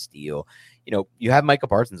Terrence Steele. You know, you have Micah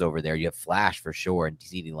Parsons over there, you have Flash for sure, and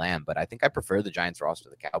CeeDee Lamb, but I think I prefer the Giants roster to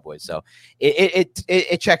the Cowboys. So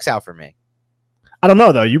it checks out for me. I don't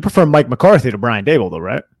know, though. You prefer Mike McCarthy to Brian Daboll, though,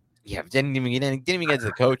 right? Yeah, didn't even get to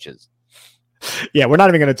the coaches. Yeah, we're not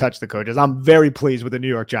even going to touch the coaches. I'm very pleased with the New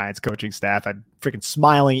York Giants coaching staff. I'm freaking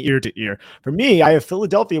smiling ear to ear. For me, I have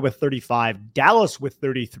Philadelphia with 35, Dallas with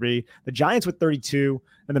 33, the Giants with 32,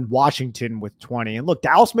 and then Washington with 20. And look,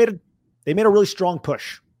 Dallas made a really strong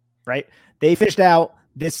push, right? They finished out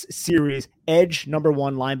this series edge number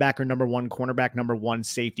 1, linebacker number 1, cornerback number 1,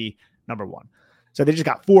 safety number 1. So they just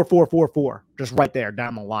got 4, 4, 4, 4, just right there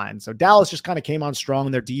down the line. So Dallas just kind of came on strong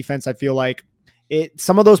in their defense. I feel like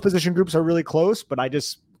some of those position groups are really close, but I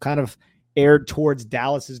just kind of aired towards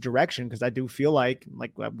Dallas's direction because I do feel like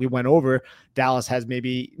we went over, Dallas has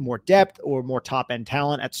maybe more depth or more top end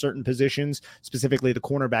talent at certain positions, specifically the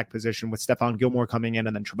cornerback position with Stephon Gilmore coming in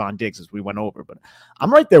and then Trevon Diggs as we went over. But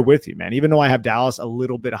I'm right there with you, man. Even though I have Dallas a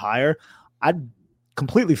little bit higher, I'd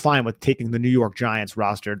completely fine with taking the New York Giants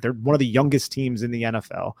roster. They're one of the youngest teams in the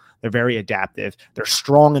NFL. They're very adaptive. They're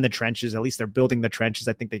strong in the trenches. At least they're building the trenches.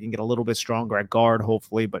 I think they can get a little bit stronger at guard,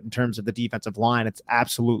 hopefully. But in terms of the defensive line, it's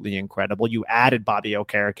absolutely incredible. You added Bobby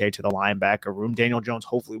Okereke to the linebacker room. Daniel Jones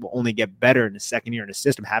hopefully will only get better in his second year in the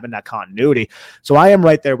system, having that continuity. So I am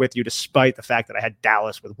right there with you, despite the fact that I had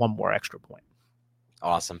Dallas with one more extra point.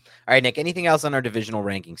 Awesome. All right, Nick, anything else on our divisional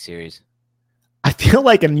ranking series? I feel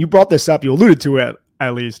like, and you brought this up, you alluded to it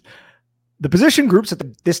at least, the position groups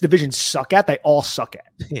that this division suck at, they all suck at.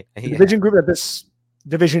 The division group that this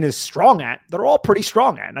division is strong at, they're all pretty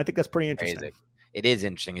strong at. And I think that's pretty interesting. Crazy. It is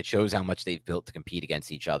interesting. It shows how much they've built to compete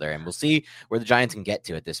against each other. And we'll see where the Giants can get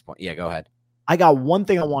to at this point. Yeah, go ahead. I got one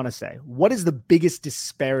thing I want to say. What is the biggest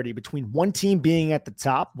disparity between one team being at the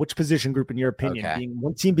top, which position group in your opinion, being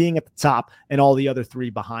one team being at the top and all the other three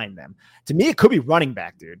behind them? To me, it could be running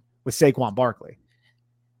back, dude, with Saquon Barkley.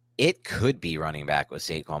 It could be running back with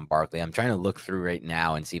Saquon Barkley. I'm trying to look through right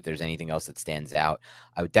now and see if there's anything else that stands out.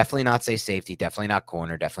 I would definitely not say safety, definitely not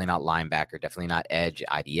corner, definitely not linebacker, definitely not edge,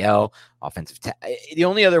 IDL, offensive. The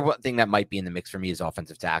only other thing that might be in the mix for me is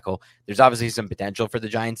offensive tackle. There's obviously some potential for the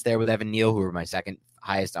Giants there with Evan Neal, who are my second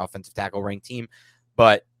highest offensive tackle ranked team,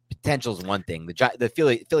 but potential is one thing. The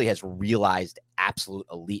Philly has realized absolute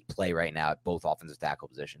elite play right now at both offensive tackle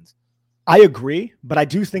positions. I agree, but I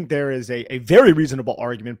do think there is a very reasonable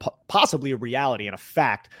argument, possibly a reality and a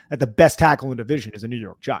fact, that the best tackle in the division is a New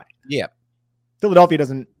York Giant. Yeah. Philadelphia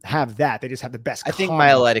doesn't have that. They just have the best. I think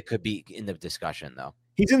Mailata could be in the discussion, though.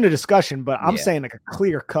 He's in the discussion, but I'm saying like a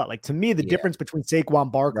clear cut. Like to me, the difference between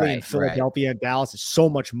Saquon Barkley and Philadelphia and Dallas is so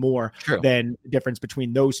much more than the difference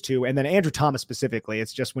between those two. And then Andrew Thomas specifically,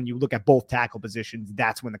 it's just when you look at both tackle positions,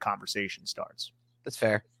 that's when the conversation starts. That's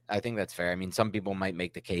fair. I think that's fair. I mean, some people might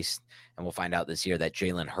make the case, and we'll find out this year, that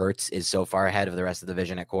Jalen Hurts is so far ahead of the rest of the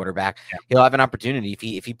division at quarterback. Yeah. He'll have an opportunity.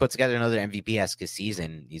 If he puts together another MVP-esque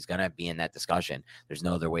season, he's going to be in that discussion. There's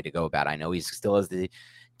no other way to go about it. I know he still has the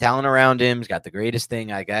talent around him. He's got the greatest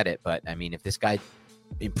thing. I get it. But, I mean, if this guy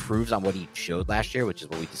improves on what he showed last year, which is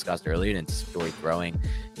what we discussed earlier, and story throwing,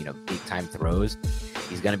 big-time throws,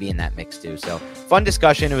 he's going to be in that mix too. So fun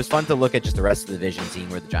discussion. It was fun to look at just the rest of the division, seeing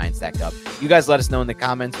where the Giants stack up. You guys let us know in the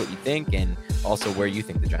comments what you think and also where you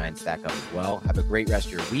think the Giants stack up as well. Have a great rest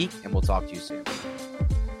of your week, and we'll talk to you soon.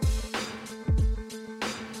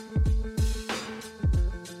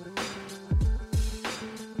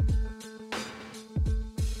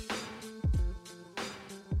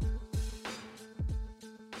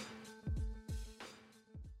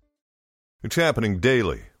 It's happening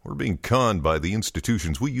daily. We're being conned by the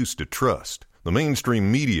institutions we used to trust. The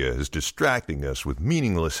mainstream media is distracting us with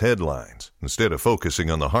meaningless headlines instead of focusing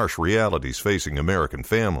on the harsh realities facing American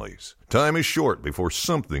families. Time is short before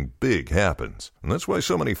something big happens, and that's why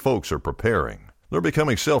so many folks are preparing. They're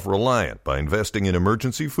becoming self-reliant by investing in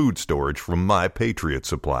emergency food storage from My Patriot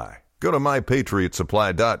Supply. Go to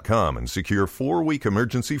MyPatriotSupply.com and secure 4-week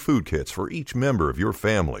emergency food kits for each member of your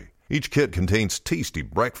family. Each kit contains tasty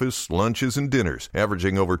breakfasts, lunches, and dinners,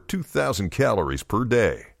 averaging over 2,000 calories per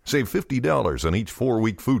day. Save $50 on each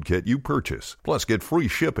 4-week food kit you purchase. Plus, get free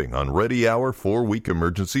shipping on Ready Hour 4-week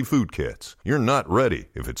emergency food kits. You're not ready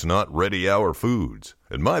if it's not Ready Hour foods.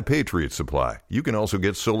 At My Patriot Supply, you can also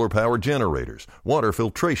get solar power generators, water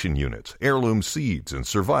filtration units, heirloom seeds, and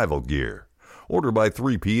survival gear. Order by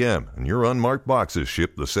 3 p.m. and your unmarked boxes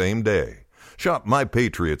ship the same day. Shop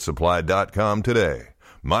MyPatriotSupply.com today.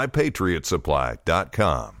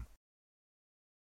 MyPatriotSupply.com.